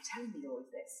actually sat here telling me all of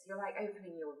this. You're like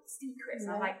opening your secrets.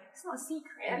 And I'm like, it's not a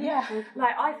secret.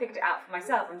 Like, I figured it out for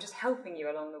myself. I'm just helping you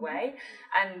along the way.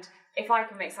 And if I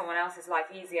can make someone else's life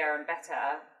easier and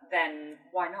better, then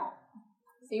why not?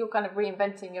 So you're kind of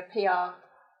reinventing your PR,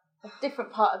 a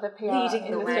different part of the PR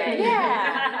leading the way.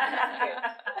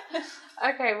 Yeah.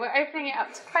 Okay, we're opening it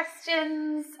up to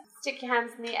questions. Stick your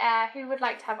hands in the air. Who would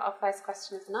like to have our first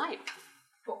question of the night?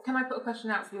 Well, can I put a question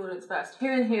out to the audience first? Who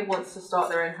in here wants to start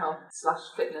their own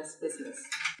health/fitness business?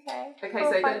 Okay,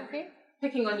 so then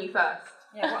picking on you first.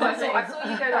 Yeah, I saw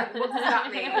you go like, what does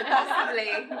that mean?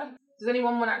 Possibly. Does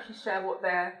anyone want to actually share what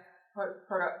their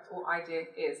product or idea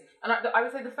is? And I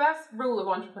would say the first rule of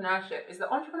entrepreneurship is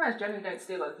that entrepreneurs generally don't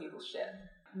steal other people's shit.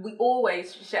 We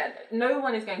always share. No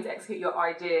one is going to execute your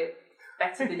idea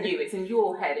better than you. It's in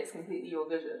your head. It's completely your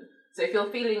vision. So if your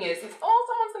feeling is,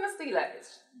 someone's going to steal it,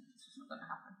 it's just not going to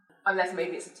happen. Unless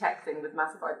maybe it's a tech thing with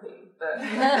massive IP. But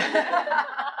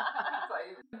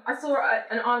I saw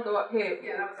an aunt go up here.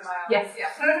 Yeah, that was my aunt. Yes. Yeah.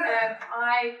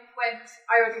 I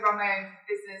already run my own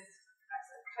business as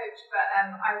a coach, but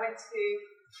I went to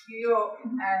New York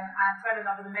and fell in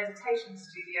love with a meditation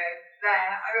studio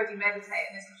there. I already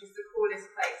meditate, and this was just the coolest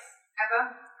place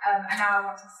ever. And now I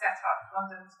want to set up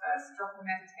London's first drop-in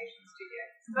meditation studio.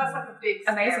 So that's like a big,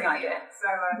 amazing idea. So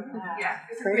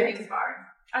it's really inspiring.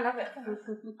 I love it.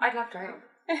 I'd love to help.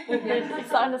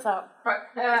 Sign us up. Right,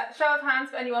 show of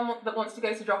hands for anyone that wants to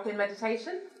go to drop-in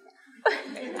meditation.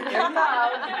 You're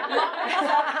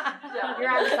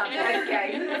on something. Okay.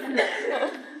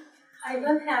 I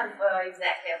don't have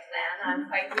exactly a plan. I'm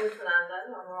quite new to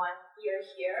London. I'm 1 year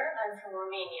here. I'm from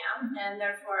Romania, and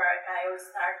therefore I will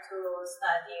start to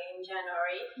study in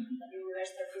January at the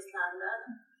University of East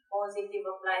London, positive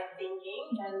applied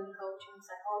thinking and coaching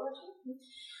psychology.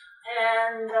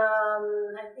 And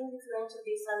I think it's going to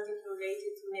be something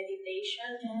related to meditation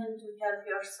and to help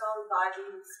your soul, body,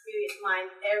 spirit,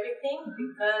 mind, everything.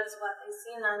 Because what I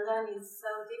see in London is so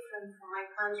different from my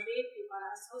country. People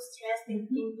are so stressed in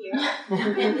here,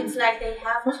 and it's like they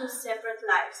have two separate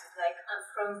lives. Like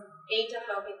from 8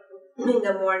 o'clock in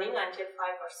the morning until 5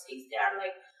 or 6, they are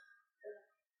like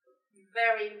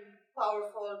very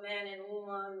powerful men and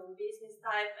women, business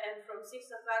type, and from 6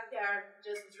 o'clock they are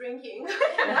just drinking to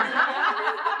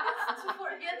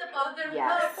forget about their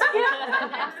work.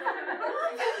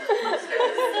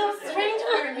 It's so strange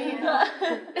for me.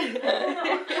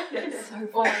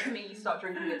 Or like me, you start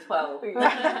drinking at 12.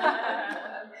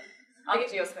 I'll get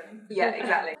you your spinning. Yeah,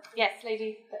 exactly. Yes,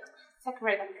 lady. Second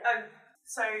row then.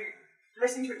 So,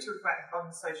 listening to it talk about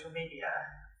on social media,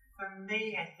 for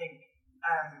me, I think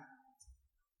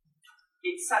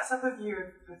it sets up a view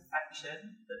of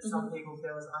perfection that some people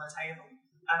feel is unattainable.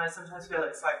 And I sometimes feel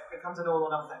it's like it becomes an all or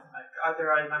nothing. Like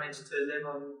either I manage to live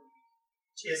on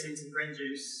chia seeds and green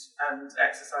juice and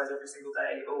exercise every single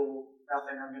day, or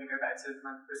nothing, I'm going to go back to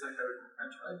my risotto and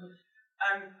French fries.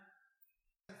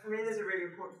 For me, there's a really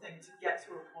important thing to get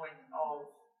to a point of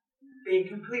being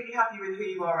completely happy with who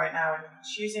you are right now and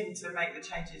choosing to make the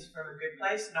changes from a good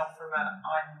place, not from a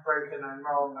I'm broken, I'm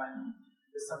wrong,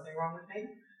 there's something wrong with me.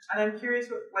 And I'm curious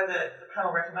whether the panel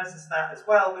recognises that as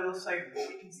well, but also what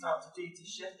we can start to do to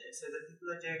shift it so that people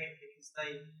are doing it because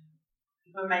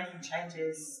people are making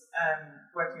changes,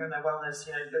 working on their wellness,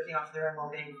 looking after their own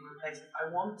well-being from a place of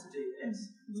I want to do this.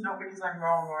 It's not because I'm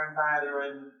wrong or I'm bad or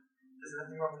there's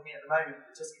nothing wrong with me at the moment,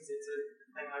 but just because it's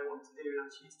a thing I want to do and I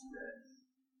choose to do it.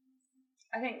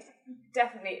 I think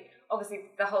definitely, obviously,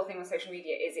 the whole thing with social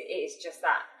media is it is just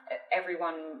that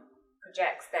everyone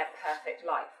projects their perfect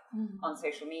life on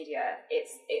social media.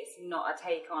 It's not a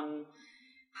take on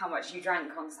how much you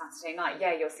drank on Saturday night.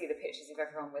 Yeah, you'll see the pictures of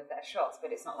everyone with their shots,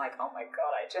 but it's not like, oh my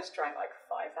god, I just drank like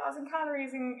 5,000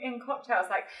 calories in cocktails.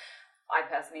 Like, I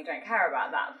personally don't care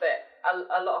about that, but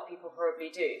a lot of people probably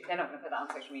do. They're not going to put that on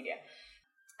social media.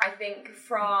 I think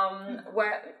from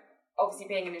where, obviously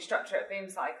being an instructor at Boom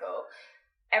Cycle,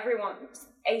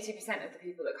 80% of the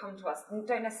people that come to us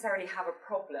don't necessarily have a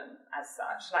problem as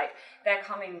such. Like, they're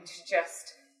coming to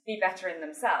just be better in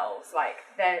themselves. Like,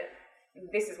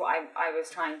 this is what I was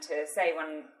trying to say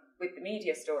with the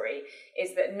media story,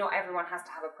 is that not everyone has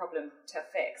to have a problem to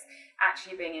fix.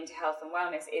 Actually being into health and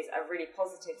wellness is a really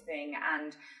positive thing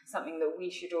and something that we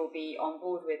should all be on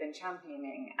board with and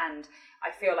championing. And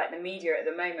I feel like the media at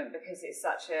the moment, because it's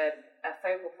such a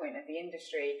focal point of the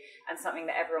industry and something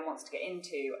that everyone wants to get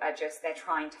into, they're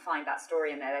trying to find that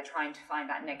story in there. They're trying to find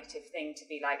that negative thing to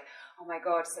be like, oh my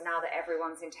god, so now that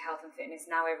everyone's into health and fitness,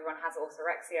 now everyone has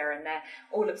orthorexia and they're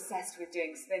all obsessed with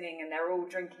doing spinning and they're all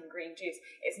drinking green juice.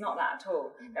 It's not that at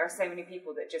all. There are so many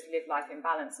people that just live life in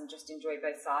balance and just enjoy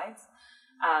both sides.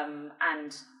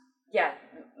 And yeah,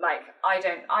 like I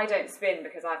don't spin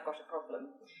because I've got a problem.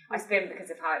 I spin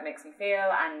because of how it makes me feel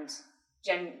and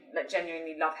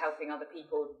genuinely love helping other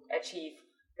people achieve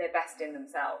their best in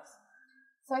themselves.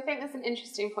 So I think there's an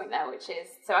interesting point there, which is,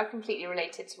 so I completely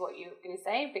related to what you were going to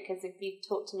say, because if you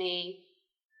talked to me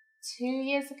 2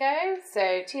 years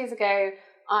ago,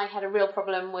 I had a real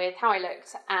problem with how I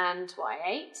looked and what I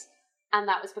ate. And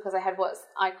that was because I had what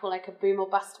I call like a boom or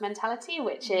bust mentality,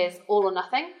 which is all or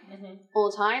nothing,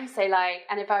 all the time. So like,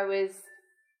 and if I was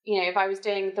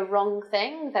doing the wrong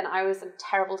thing, then I was a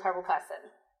terrible, terrible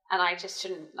person. And I just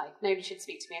shouldn't, nobody should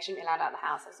speak to me. I shouldn't be allowed out of the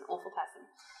house. I was an awful person.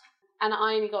 And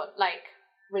I only got,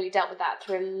 really dealt with that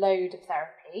through a load of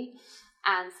therapy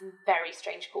and some very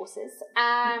strange courses.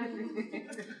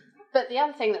 But the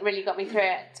other thing that really got me through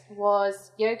it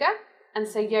was yoga. And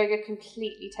so yoga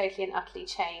completely, totally and utterly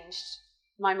changed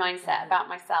my mindset about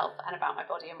myself and about my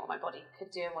body and what my body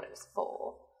could do and what it was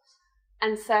for.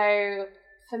 And so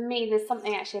for me, there's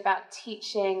something actually about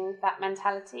teaching that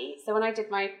mentality. So when I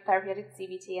did my therapy, I did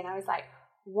CBT, and I was like,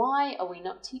 why are we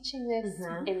not teaching this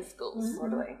in schools?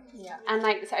 Totally. Yeah. And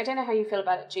so I don't know how you feel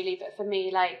about it, Julie, but for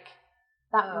me,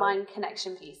 that mind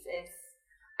connection piece is.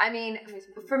 I mean,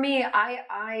 for me,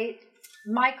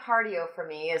 my cardio for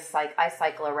me is I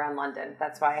cycle around London.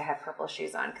 That's why I have purple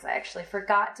shoes on, because I actually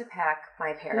forgot to pack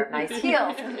my pair of nice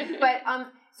heels. But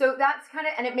so that's kind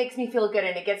of, and it makes me feel good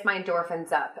and it gets my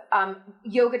endorphins up.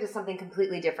 Yoga does something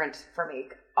completely different for me,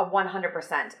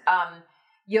 100%.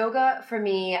 Yoga for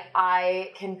me,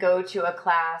 I can go to a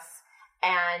class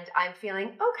and I'm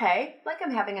feeling okay, like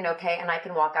I'm having an okay, and I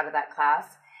can walk out of that class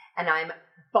and I'm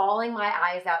bawling my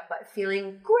eyes out, but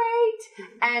feeling great.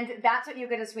 And that's what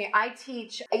yoga does for me. I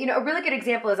teach, a really good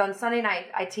example is on Sunday night,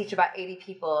 I teach about 80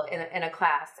 people in a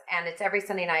class, and it's every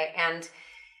Sunday night, and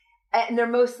they're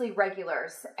mostly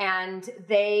regulars, and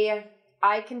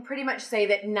I can pretty much say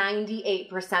that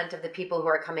 98% of the people who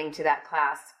are coming to that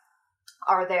class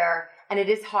are there, and it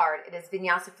is hard. It is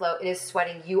vinyasa flow. It is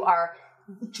sweating. You are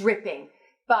dripping,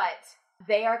 but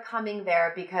they are coming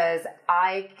there because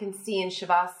I can see in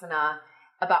Shavasana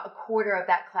about a quarter of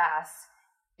that class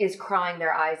is crying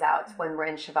their eyes out when we're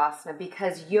in Shavasana,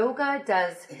 because yoga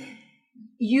does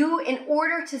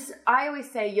I always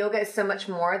say yoga is so much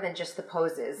more than just the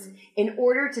poses. In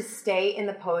order to stay in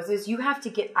the poses, you have to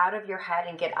get out of your head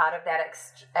and get out of that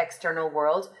external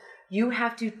world. You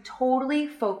have to totally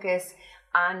focus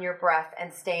on your breath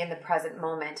and stay in the present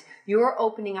moment. You're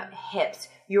opening up hips.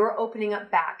 You're opening up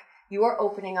back. You are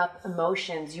opening up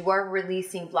emotions. You are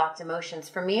releasing blocked emotions.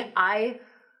 For me,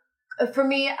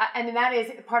 and that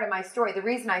is part of my story. The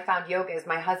reason I found yoga is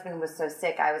my husband was so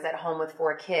sick. I was at home with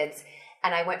 4 kids,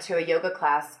 and I went to a yoga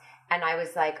class, and I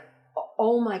was like,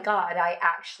 oh my God, I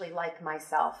actually like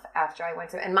myself after I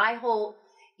went to it. And my whole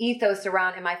ethos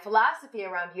around, and my philosophy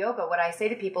around yoga, what I say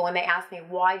to people when they ask me,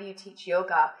 why do you teach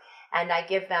yoga? And I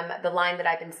give them the line that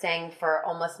I've been saying for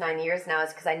almost 9 years now,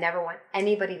 is because I never want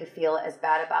anybody to feel as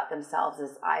bad about themselves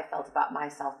as I felt about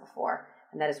myself before.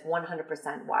 And that is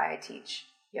 100% why I teach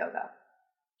yoga.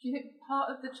 Do you think part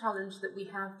of the challenge that we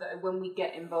have, though, when we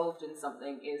get involved in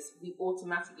something, is we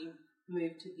automatically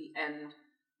move to the end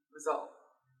result?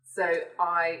 So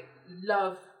I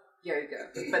love yoga,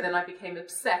 but then I became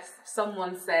obsessed.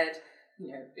 Someone said,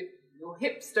 if your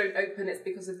hips don't open, it's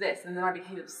because of this, and then I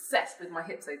became obsessed with my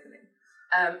hips opening.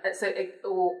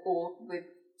 Or with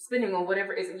spinning or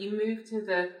whatever it is, and you move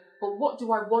to but what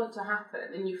do I want to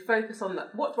happen? And you focus on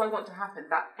that. What do I want to happen?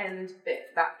 That end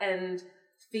bit, that end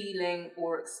feeling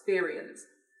or experience,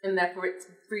 and therefore it's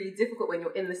really difficult when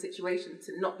you're in the situation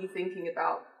to not be thinking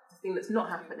about the thing that's not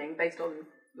happening based on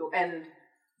your end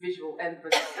result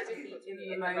in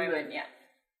the moment.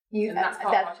 Yeah. And that's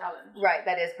part of our challenge. Right,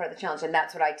 that is part of the challenge. And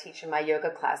that's what I teach in my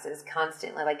yoga classes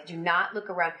constantly. Like, do not look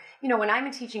around. When I'm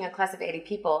teaching a class of 80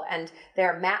 people and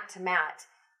they're mat to mat,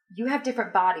 you have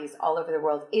different bodies all over the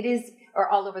world. Or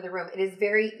all over the room. It is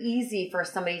very easy for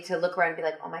somebody to look around and be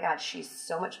like, oh my God, she's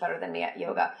so much better than me at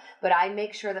yoga. But I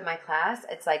make sure that my class,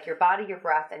 it's like your body, your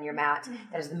breath, and your mat.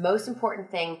 That is the most important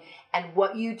thing. And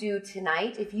what you do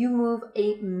tonight, if you move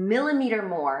 1 millimeter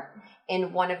more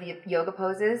in one of the yoga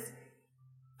poses,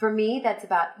 for me, that's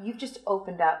about, you've just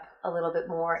opened up a little bit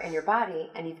more in your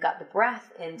body, and you've got the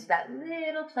breath into that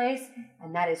little place,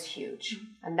 and that is huge.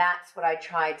 And that's what I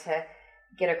try to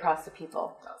get across to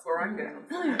people. That's where I'm going.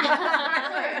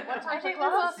 I think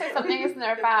there's also something, isn't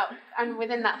there, about, and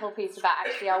within that whole piece, about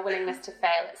actually our willingness to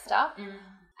fail at stuff,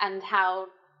 and how,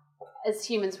 as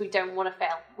humans, we don't want to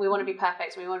fail. We want to be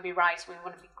perfect, we want to be right, we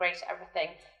want to be great at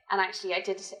everything. And actually, I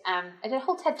did a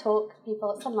whole TED talk,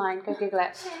 people, it's online, go Google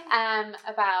it,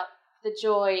 about the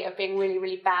joy of being really,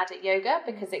 really bad at yoga,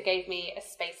 because it gave me a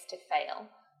space to fail.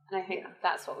 And I think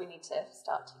that's what we need to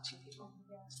start teaching people.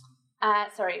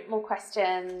 Sorry, more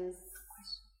questions.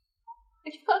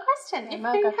 If you've got a question,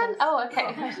 oh, okay.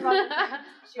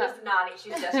 She was nodding,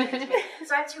 she was gesturing to me.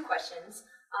 So I have 2 questions.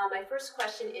 My first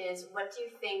question is, what do you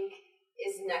think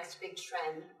is the next big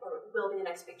trend, or will be the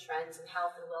next big trends in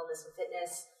health and wellness and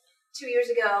fitness? 2 years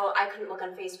ago, I couldn't look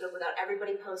on Facebook without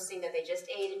everybody posting that they just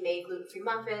ate and made gluten-free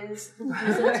muffins.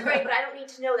 So that's great, but I don't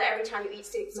need to know that every time you eat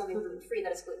something gluten-free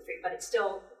that it's gluten-free, but it's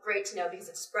still great to know because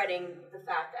it's spreading the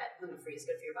fact that gluten-free is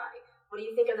good for your body. What do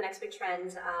you think are the next big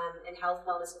trends in health,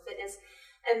 wellness, and fitness?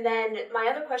 And then my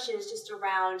other question is just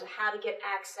around how to get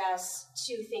access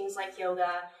to things like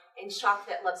yoga and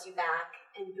Shock That Loves You Back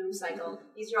and Boom Cycle.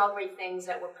 These are all great things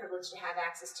that we're privileged to have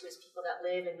access to as people that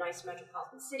live in nice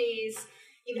metropolitan cities.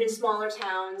 Even in smaller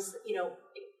towns,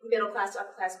 middle class to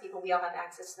upper class people, we all have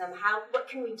access to them. What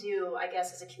can we do, I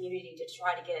guess, as a community to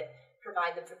try to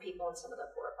provide them for people in some of the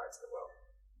poorer parts of the world?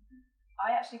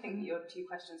 I actually think that your 2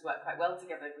 questions work quite well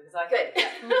together, because I think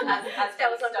as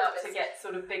we start to get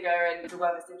sort of bigger and the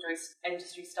wellness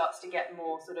industry starts to get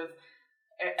more sort of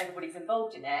everybody's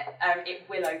involved in it, it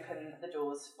will open the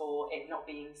doors for it not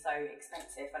being so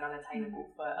expensive and unattainable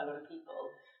for a lot of people.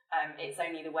 It's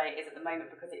only the way it is at the moment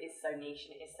because it is so niche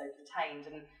and it is so contained,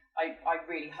 and I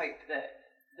really hope that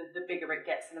the bigger it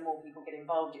gets and the more people get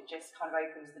involved, it just kind of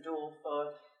opens the door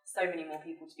for so many more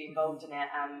people to be involved in it,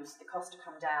 and the cost to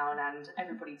come down, and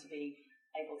everybody to be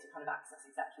able to kind of access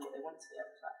exactly what they want to be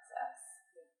able to access.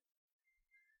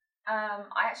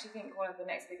 I actually think one of the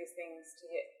next biggest things to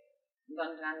hit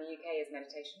London and the UK is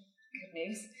meditation. Good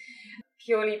news.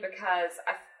 Purely because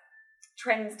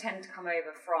trends tend to come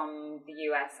over from the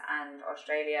US and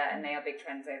Australia, and they are big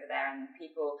trends over there. And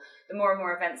people, the more and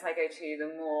more events I go to,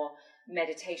 the more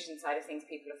meditation side of things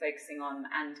people are focusing on.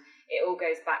 And it all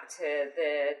goes back to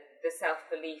the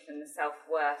self-belief and the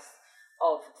self-worth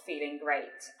of feeling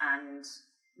great. And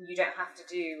you don't have to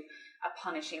do a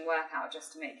punishing workout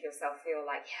just to make yourself feel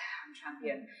like, yeah, I'm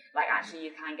champion. Like, actually,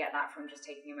 you can get that from just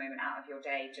taking a moment out of your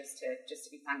day just to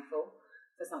be thankful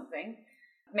for something.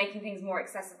 Making things more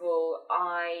accessible,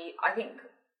 I think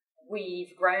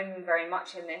we've grown very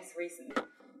much in this recently.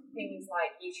 Things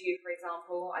like YouTube, for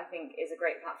example, I think is a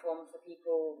great platform for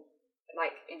people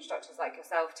like instructors like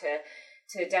yourself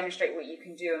to demonstrate what you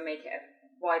can do and make it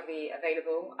widely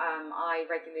available. I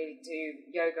regularly do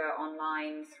yoga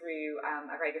online through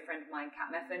a very good friend of mine,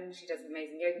 Kat Meffin. She does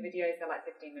amazing yoga videos. They're like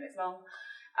 15 minutes long.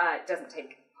 It doesn't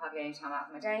take hardly any time out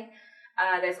of my day.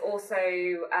 There's also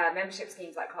membership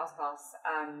schemes like ClassPass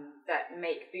that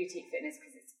make boutique fitness,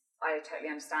 because I totally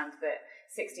understand that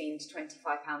 £16 to £25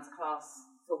 a class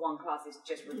for one class is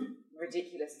just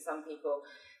ridiculous to some people.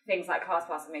 Things like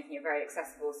ClassPass are making it very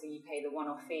accessible, so you pay the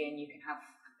one-off fee and you can have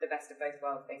the best of both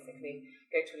worlds, basically.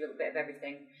 Go to a little bit of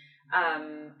everything.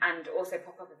 And also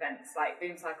pop-up events like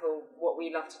Boom Cycle. What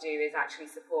we love to do is actually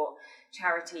support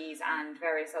charities and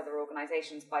various other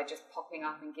organisations by just popping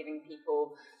up and giving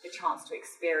people the chance to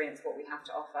experience what we have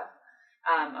to offer.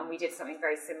 And we did something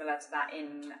very similar to that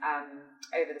in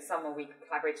over the summer. We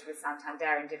collaborated with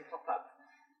Santander and did pop-up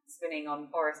spinning on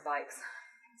Boris bikes.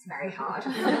 It's very hard.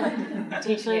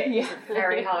 Teaching it is a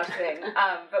very hard thing.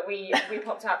 But we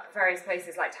popped up various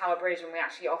places like Tower Bridge, and we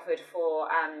actually offered for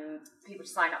people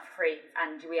to sign up for free,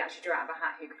 and we actually drew out of a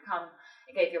hat who could come.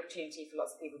 It gave the opportunity for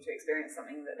lots of people to experience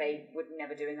something that they would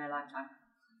never do in their lifetime.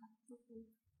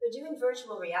 We're doing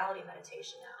virtual reality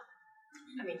meditation now.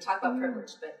 I mean, talk about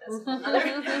privilege, but that's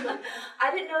another.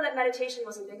 I didn't know that meditation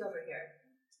wasn't big over here.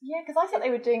 Yeah, because I thought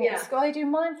they were doing it at school. They do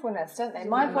mindfulness, don't they?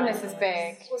 Mindfulness is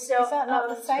big. Well, so, is that not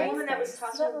the same? The woman that was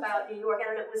talking about New York,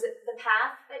 I don't know, was it The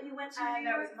Path that you went to?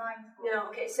 No, it was Mindful. No,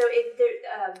 okay, so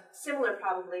they're similar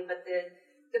probably, but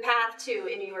the Path too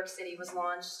in New York City was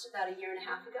launched about a year and a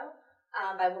half ago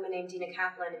by a woman named Dina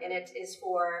Kaplan, and it is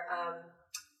for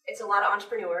it's a lot of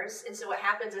entrepreneurs. And so what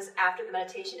happens is after the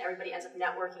meditation, everybody ends up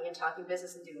networking and talking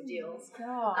business and doing deals.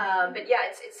 But yeah,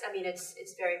 it's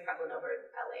very prevalent over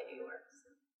LA, New York.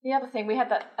 The other thing, we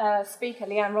had that speaker,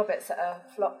 Leanne Roberts, at a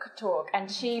Flock talk, and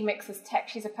she mixes tech.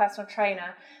 She's a personal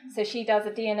trainer, so she does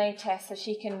a DNA test so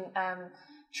she can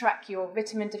track your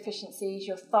vitamin deficiencies,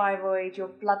 your thyroid, your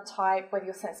blood type, whether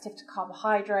you're sensitive to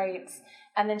carbohydrates.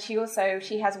 And then she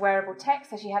has wearable tech,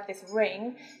 so she had this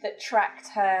ring that tracked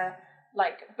her,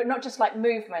 but not just like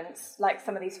movements, like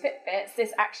some of these Fitbits.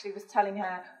 This actually was telling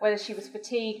her whether she was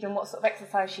fatigued and what sort of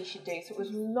exercise she should do. So it was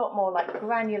a lot more like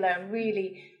granular and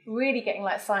really getting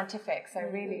like scientific. So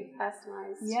really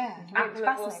personalised. Yeah. Apple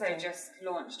have also just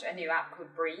launched a new app called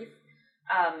Breathe,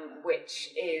 which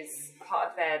is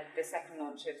part of the second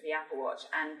launch of the Apple Watch.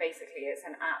 And basically it's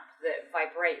an app that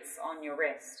vibrates on your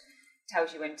wrist,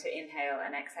 tells you when to inhale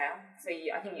and exhale. So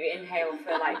I think you inhale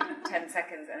for like 10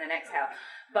 seconds and then exhale.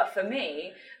 But for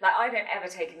me, I don't ever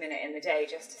take a minute in the day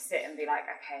just to sit and be like,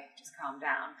 okay, just calm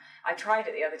down. I tried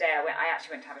it the other day. I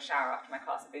actually went to have a shower after my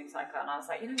class at Boom Cycle, and I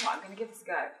was like, you know what, I'm going to give this a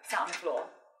go. Sat on the floor.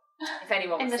 If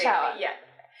anyone was in the shower? Me, yeah.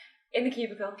 In the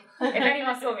cubicle. If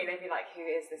anyone saw me, they'd be like, who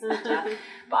is this ninja?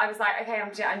 But I was like, okay,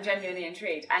 I'm genuinely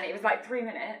intrigued. And it was like 3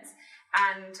 minutes.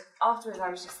 And afterwards I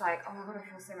was just like, oh my God, I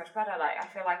feel so much better. I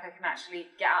feel like I can actually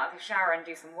get out of the shower and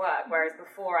do some work. Whereas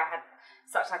before I had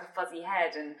such like a fuzzy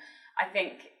head. And I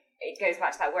think it goes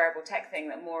back to that wearable tech thing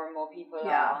that more and more people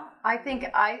are. I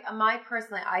think I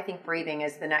think breathing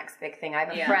is the next big thing. I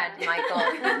have a friend,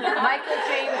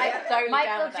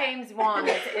 Michael James Wong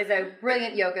is a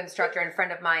brilliant yoga instructor and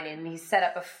friend of mine, and he set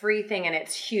up a free thing, and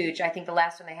it's huge. I think the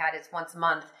last one they had is once a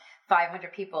month.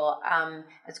 500 people.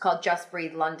 It's called Just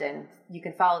Breathe London. You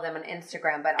can follow them on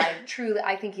Instagram, but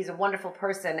I think he's a wonderful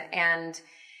person, and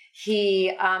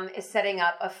he is setting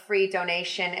up a free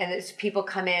donation, and it's people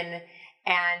come in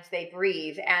and they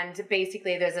breathe. And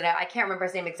basically I can't remember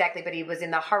his name exactly, but he was in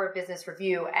the Harvard Business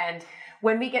Review. And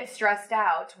when we get stressed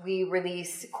out, we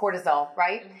release cortisol,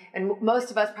 right? And most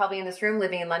of us probably in this room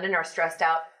living in London are stressed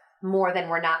out more than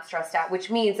we're not stressed out, which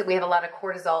means that we have a lot of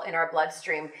cortisol in our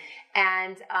bloodstream.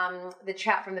 And the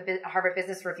chat from the Harvard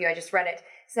Business Review, I just read it,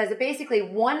 says that basically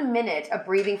 1 minute of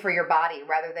breathing for your body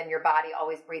rather than your body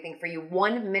always breathing for you,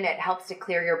 1 minute helps to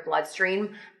clear your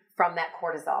bloodstream from that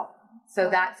cortisol. So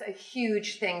that's a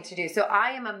huge thing to do. So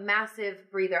I am a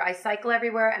massive breather. I cycle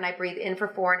everywhere and I breathe in for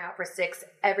 4 and out for 6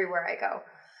 everywhere I go.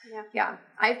 Yeah.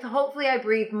 Hopefully I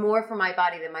breathe more for my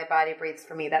body than my body breathes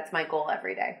for me. That's my goal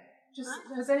every day.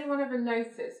 Has anyone ever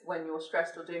noticed when you're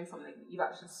stressed or doing something that you've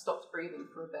actually stopped breathing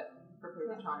for a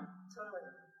period of time? Totally.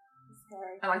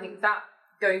 Scary. And I think that,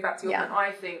 going back to your point,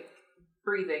 I think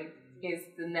breathing is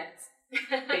the next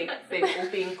big thing, or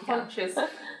being conscious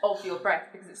of your breath,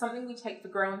 because it's something we take for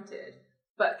granted,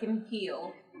 but can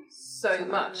heal so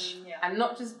much. And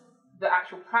not just the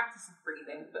actual practice of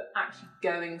breathing, but actually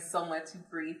going somewhere to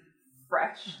breathe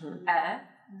fresh air,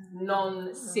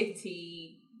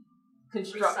 non-city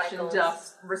construction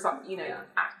dust,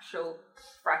 actual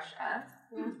fresh air.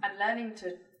 And learning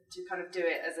to kind of do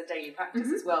it as a daily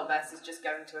practice as well, versus just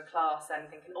going to a class and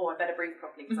thinking, I better breathe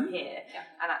properly because I'm here,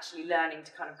 and actually learning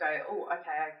to kind of go, I've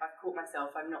caught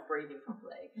myself, I'm not breathing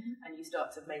properly, and you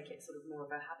start to make it sort of more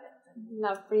of a habit.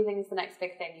 Love, breathing is the next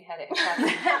big thing. You heard it in class.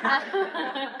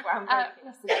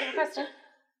 Yes, do you have a question?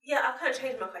 Yeah, I'll kind of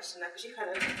change my question now because you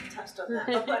kind of touched on that.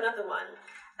 I've got another one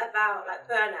about like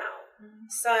burnout.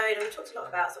 So we talked a lot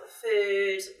about sort of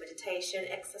food, meditation,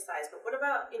 exercise, but what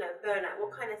about burnout?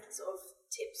 What kind of sort of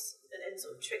tips and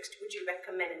sort of tricks would you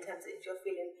recommend in terms of if you're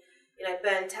feeling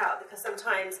burnt out? Because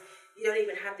sometimes you don't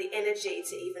even have the energy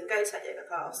to even go to that yoga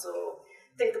class or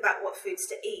think about what foods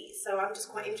to eat. So I'm just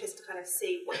quite interested to kind of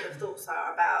see what your thoughts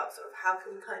are about sort of how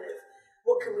can we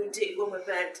what can we do when we're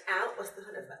burnt out? What's the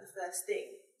kind of like the first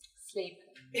thing? Sleep.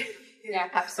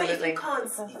 Yeah, absolutely. But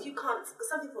if you can't, because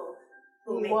some people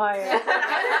me. Why? Like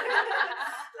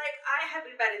I have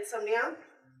really bad insomnia,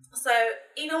 so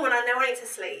even when I know I need to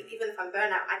sleep, even if I'm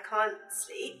burnt out, I can't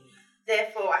sleep.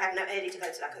 Therefore, I have no energy to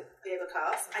go to like a yoga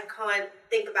class. I can't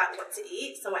think about what to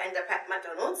eat, so I end up at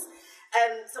McDonald's.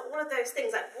 So all of those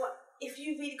things, like what if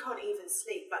you really can't even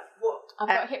sleep? Like what? I've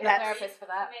got a hypnotherapist for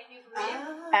that.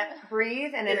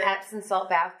 Breathe and an Epsom salt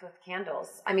bath with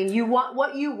candles. I mean,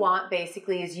 what you want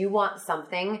basically is you want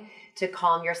something to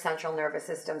calm your central nervous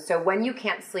system. So when you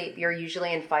can't sleep, you're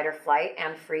usually in fight or flight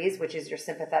and freeze, which is your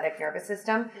sympathetic nervous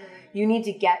system. You need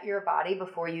to get your body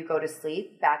before you go to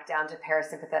sleep back down to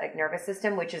parasympathetic nervous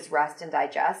system, which is rest and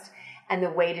digest. And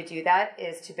the way to do that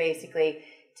is to basically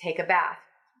take a bath,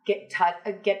 get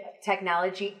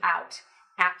technology out.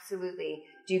 Absolutely.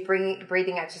 Do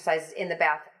breathing exercises in the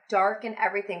bath, dark and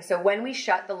everything. So when we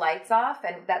shut the lights off,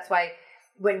 and that's why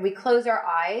when we close our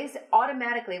eyes,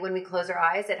 automatically when we close our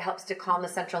eyes, it helps to calm the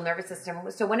central nervous system.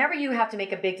 So whenever you have to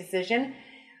make a big decision,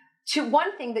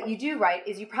 one thing that you do right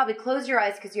is you probably close your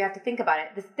eyes because you have to think about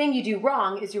it. The thing you do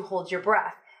wrong is you hold your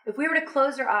breath. If we were to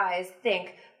close our eyes,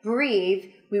 think,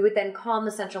 breathe, we would then calm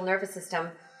the central nervous system,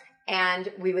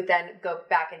 and we would then go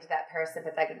back into that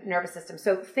parasympathetic nervous system.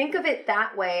 So think of it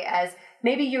that way, as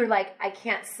maybe you're like, I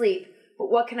can't sleep,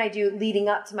 but what can I do leading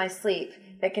up to my sleep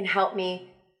that can help me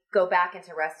go back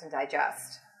into rest and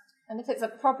digest? And if it's a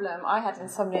problem, I had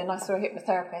insomnia and I saw a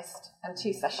hypnotherapist, and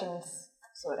 2 sessions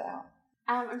sorted it out.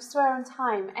 I'm just aware on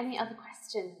time. Any other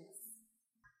questions?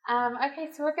 Okay,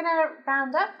 so we're going to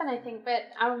round up, and I think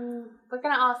that we're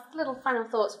going to ask little final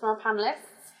thoughts from our panellists.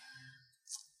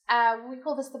 We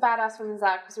call this the Badass Women's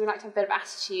Hour because we like to have a bit of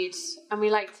attitude, and we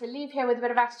like to leave here with a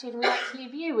bit of attitude, and we like to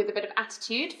leave you with a bit of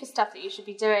attitude for stuff that you should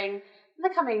be doing in the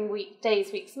coming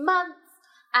days, weeks, months.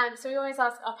 So we always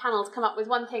ask our panel to come up with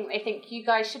one thing they think you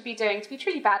guys should be doing to be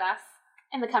truly badass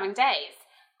in the coming days.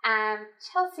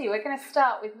 Chelsea, we're going to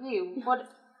start with you. What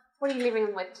are you leaving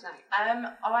them with tonight?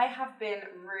 I have been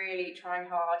really trying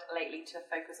hard lately to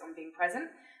focus on being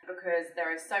present, because there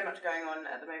is so much going on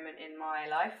at the moment in my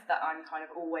life that I'm kind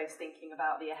of always thinking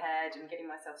about the ahead and getting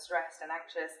myself stressed and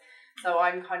anxious. So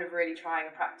I'm kind of really trying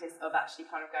a practice of actually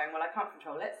kind of going, well, I can't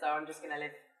control it, so I'm just going to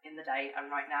live in the day and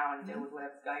right now and deal with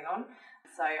whatever's going on.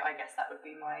 So I guess that would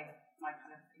be my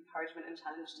kind of encouragement and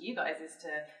challenge to you guys, is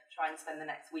to try and spend the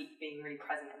next week being really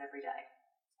present in every day.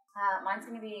 Mine's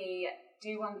going to be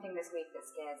do one thing this week that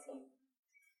scares you.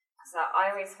 So I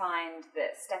always find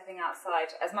that stepping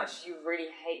outside, as much as you really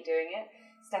hate doing it,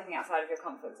 stepping outside of your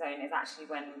comfort zone is actually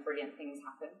when brilliant things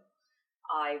happen.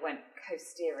 I went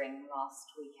coast-steering last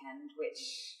weekend, which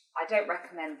I don't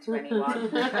recommend to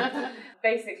anyone.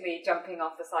 Basically jumping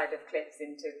off the side of cliffs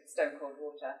into stone-cold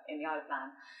water in the Isle of Man.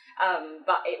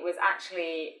 But it was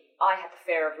actually, I had the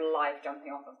fear of life jumping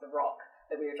off of the rock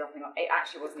that we were dropping off. It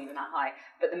actually wasn't even that high.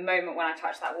 But the moment when I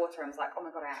touched that water, I was like, oh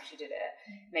my God, I actually did it.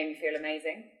 It made me feel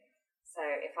amazing. So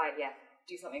if I,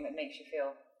 do something that makes you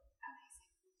feel amazing.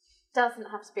 Doesn't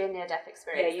have to be a near-death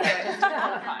experience. Yeah, you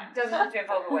don't. Doesn't have to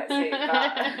involve a wetsuit.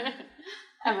 But...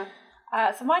 Emma.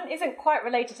 So mine isn't quite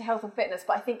related to health and fitness,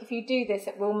 but I think if you do this,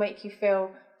 it will make you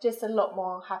feel just a lot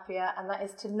more happier, and that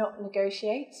is to not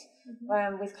negotiate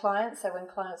with clients. So when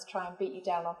clients try and beat you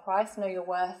down on price, know your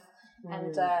worth.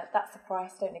 And that's the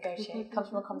price, don't negotiate. It comes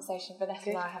from a conversation Vanessa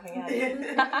and I are having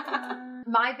earlier.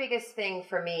 My biggest thing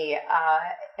for me,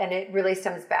 and it really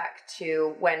stems back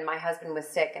to when my husband was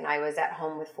sick and I was at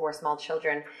home with 4 small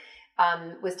children,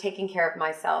 was taking care of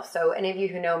myself. So any of you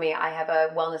who know me, I have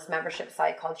a wellness membership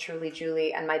site called Truly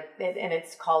Julie, and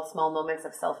it's called Small Moments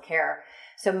of Self-Care.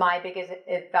 So my biggest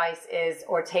advice is,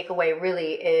 or takeaway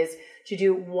really, is to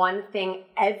do one thing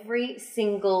every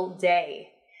single day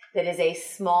that is a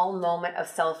small moment of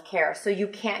self-care. So you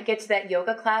can't get to that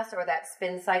yoga class or that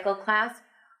spin cycle class.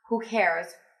 Who cares?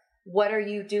 What are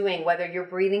you doing? Whether you're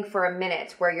breathing for a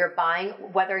minute, whether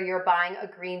you're buying a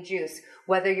green juice,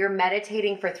 whether you're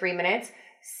meditating for 3 minutes,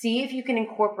 see if you can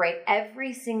incorporate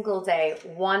every single day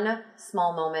one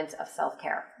small moment of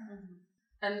self-care.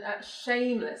 And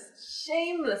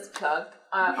shameless plug,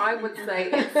 I would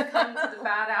say it's come to the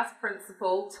Badass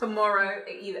Principle tomorrow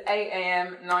at either 8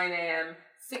 a.m., 9 a.m.,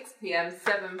 6 p.m.,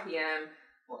 7 p.m.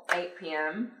 or 8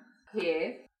 p.m.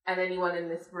 here. And anyone in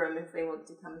this room, if they want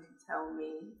to come, if you tell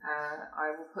me,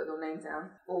 I will put your name down.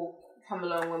 Or come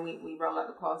along when we roll out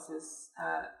the classes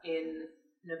in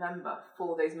November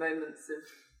for those moments of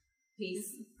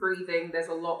peace, breathing. There's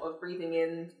a lot of breathing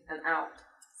in and out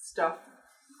stuff.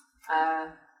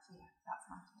 That's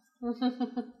my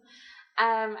tip.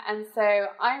 And so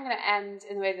I'm going to end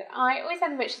in the way that I always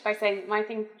end, which is by saying that my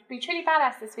thing to be truly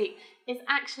badass this week is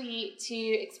actually to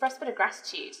express a bit of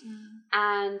gratitude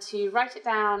and to write it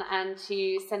down and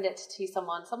to send it to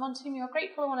someone to whom you're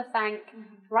grateful and want to thank.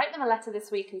 Write them a letter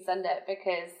this week and send it,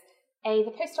 because A,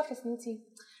 the post office needs you,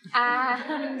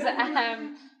 and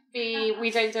B, we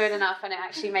don't do it enough, and it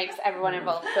actually makes everyone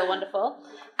involved feel wonderful.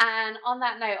 And on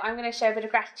that note, I'm going to show a bit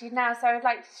of gratitude now. So I would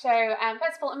like to show,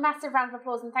 first of all, a massive round of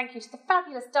applause and thank you to the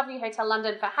fabulous W Hotel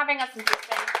London for having us in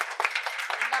Brisbane.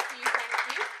 Love you,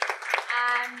 thank you.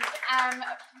 And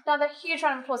another huge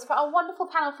round of applause for our wonderful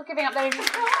panel for giving up their evening.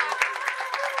 Wonderful.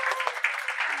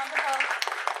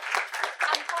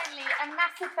 And finally, a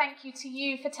massive thank you to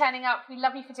you for turning up. We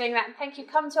love you for doing that, and thank you.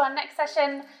 Come to our next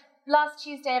session. Last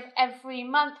Tuesday of every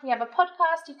month, we have a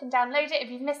podcast. You can download it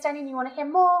if you've missed any and you want to hear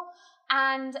more.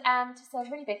 And to say a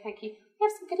really big thank you, we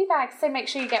have some goodie bags, so make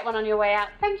sure you get one on your way out.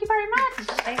 Thank you very much.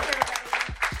 Thank you, everybody.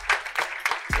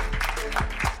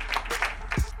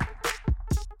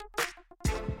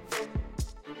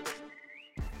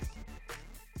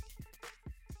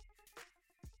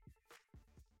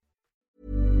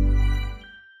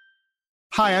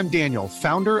 Hi, I'm Daniel,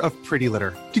 founder of Pretty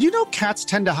Litter. Did you know cats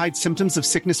tend to hide symptoms of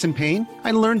sickness and pain?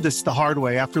 I learned this the hard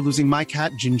way after losing my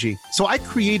cat, Gingy. So I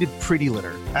created Pretty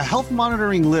Litter, a health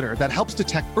monitoring litter that helps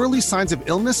detect early signs of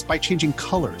illness by changing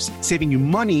colors, saving you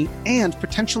money and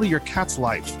potentially your cat's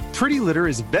life. Pretty Litter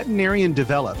is veterinarian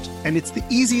developed, and it's the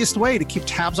easiest way to keep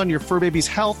tabs on your fur baby's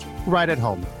health right at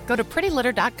home. Go to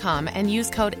prettylitter.com and use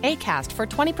code ACAST for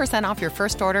 20% off your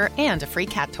first order and a free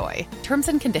cat toy. Terms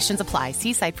and conditions apply.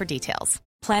 See site for details.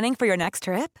 Planning for your next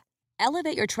trip?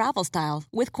 Elevate your travel style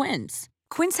with Quince.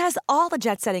 Quince has all the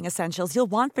jet-setting essentials you'll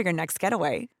want for your next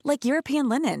getaway, like European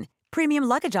linen, premium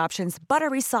luggage options,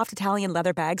 buttery soft Italian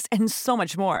leather bags, and so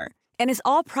much more. And is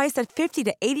all priced at 50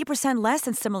 to 80% less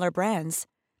than similar brands.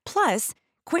 Plus,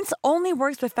 Quince only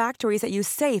works with factories that use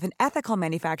safe and ethical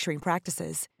manufacturing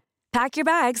practices. Pack your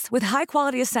bags with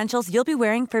high-quality essentials you'll be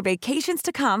wearing for vacations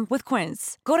to come with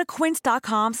Quince. Go to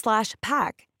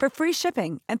quince.com/pack for free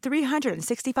shipping and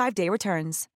 365-day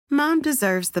returns. Mom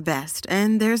deserves the best,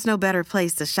 and there's no better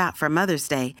place to shop for Mother's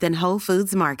Day than Whole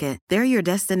Foods Market. They're your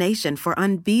destination for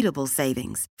unbeatable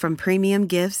savings, from premium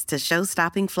gifts to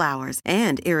show-stopping flowers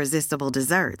and irresistible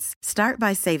desserts. Start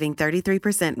by saving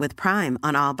 33% with Prime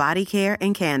on all body care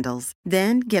and candles.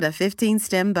 Then get a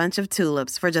 15-stem bunch of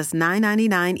tulips for just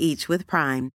 $9.99 each with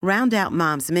Prime. Round out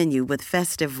Mom's menu with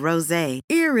festive rosé,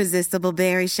 irresistible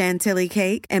berry chantilly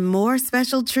cake, and more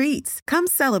special treats. Come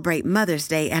celebrate Mother's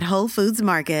Day at Whole Foods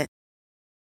Market.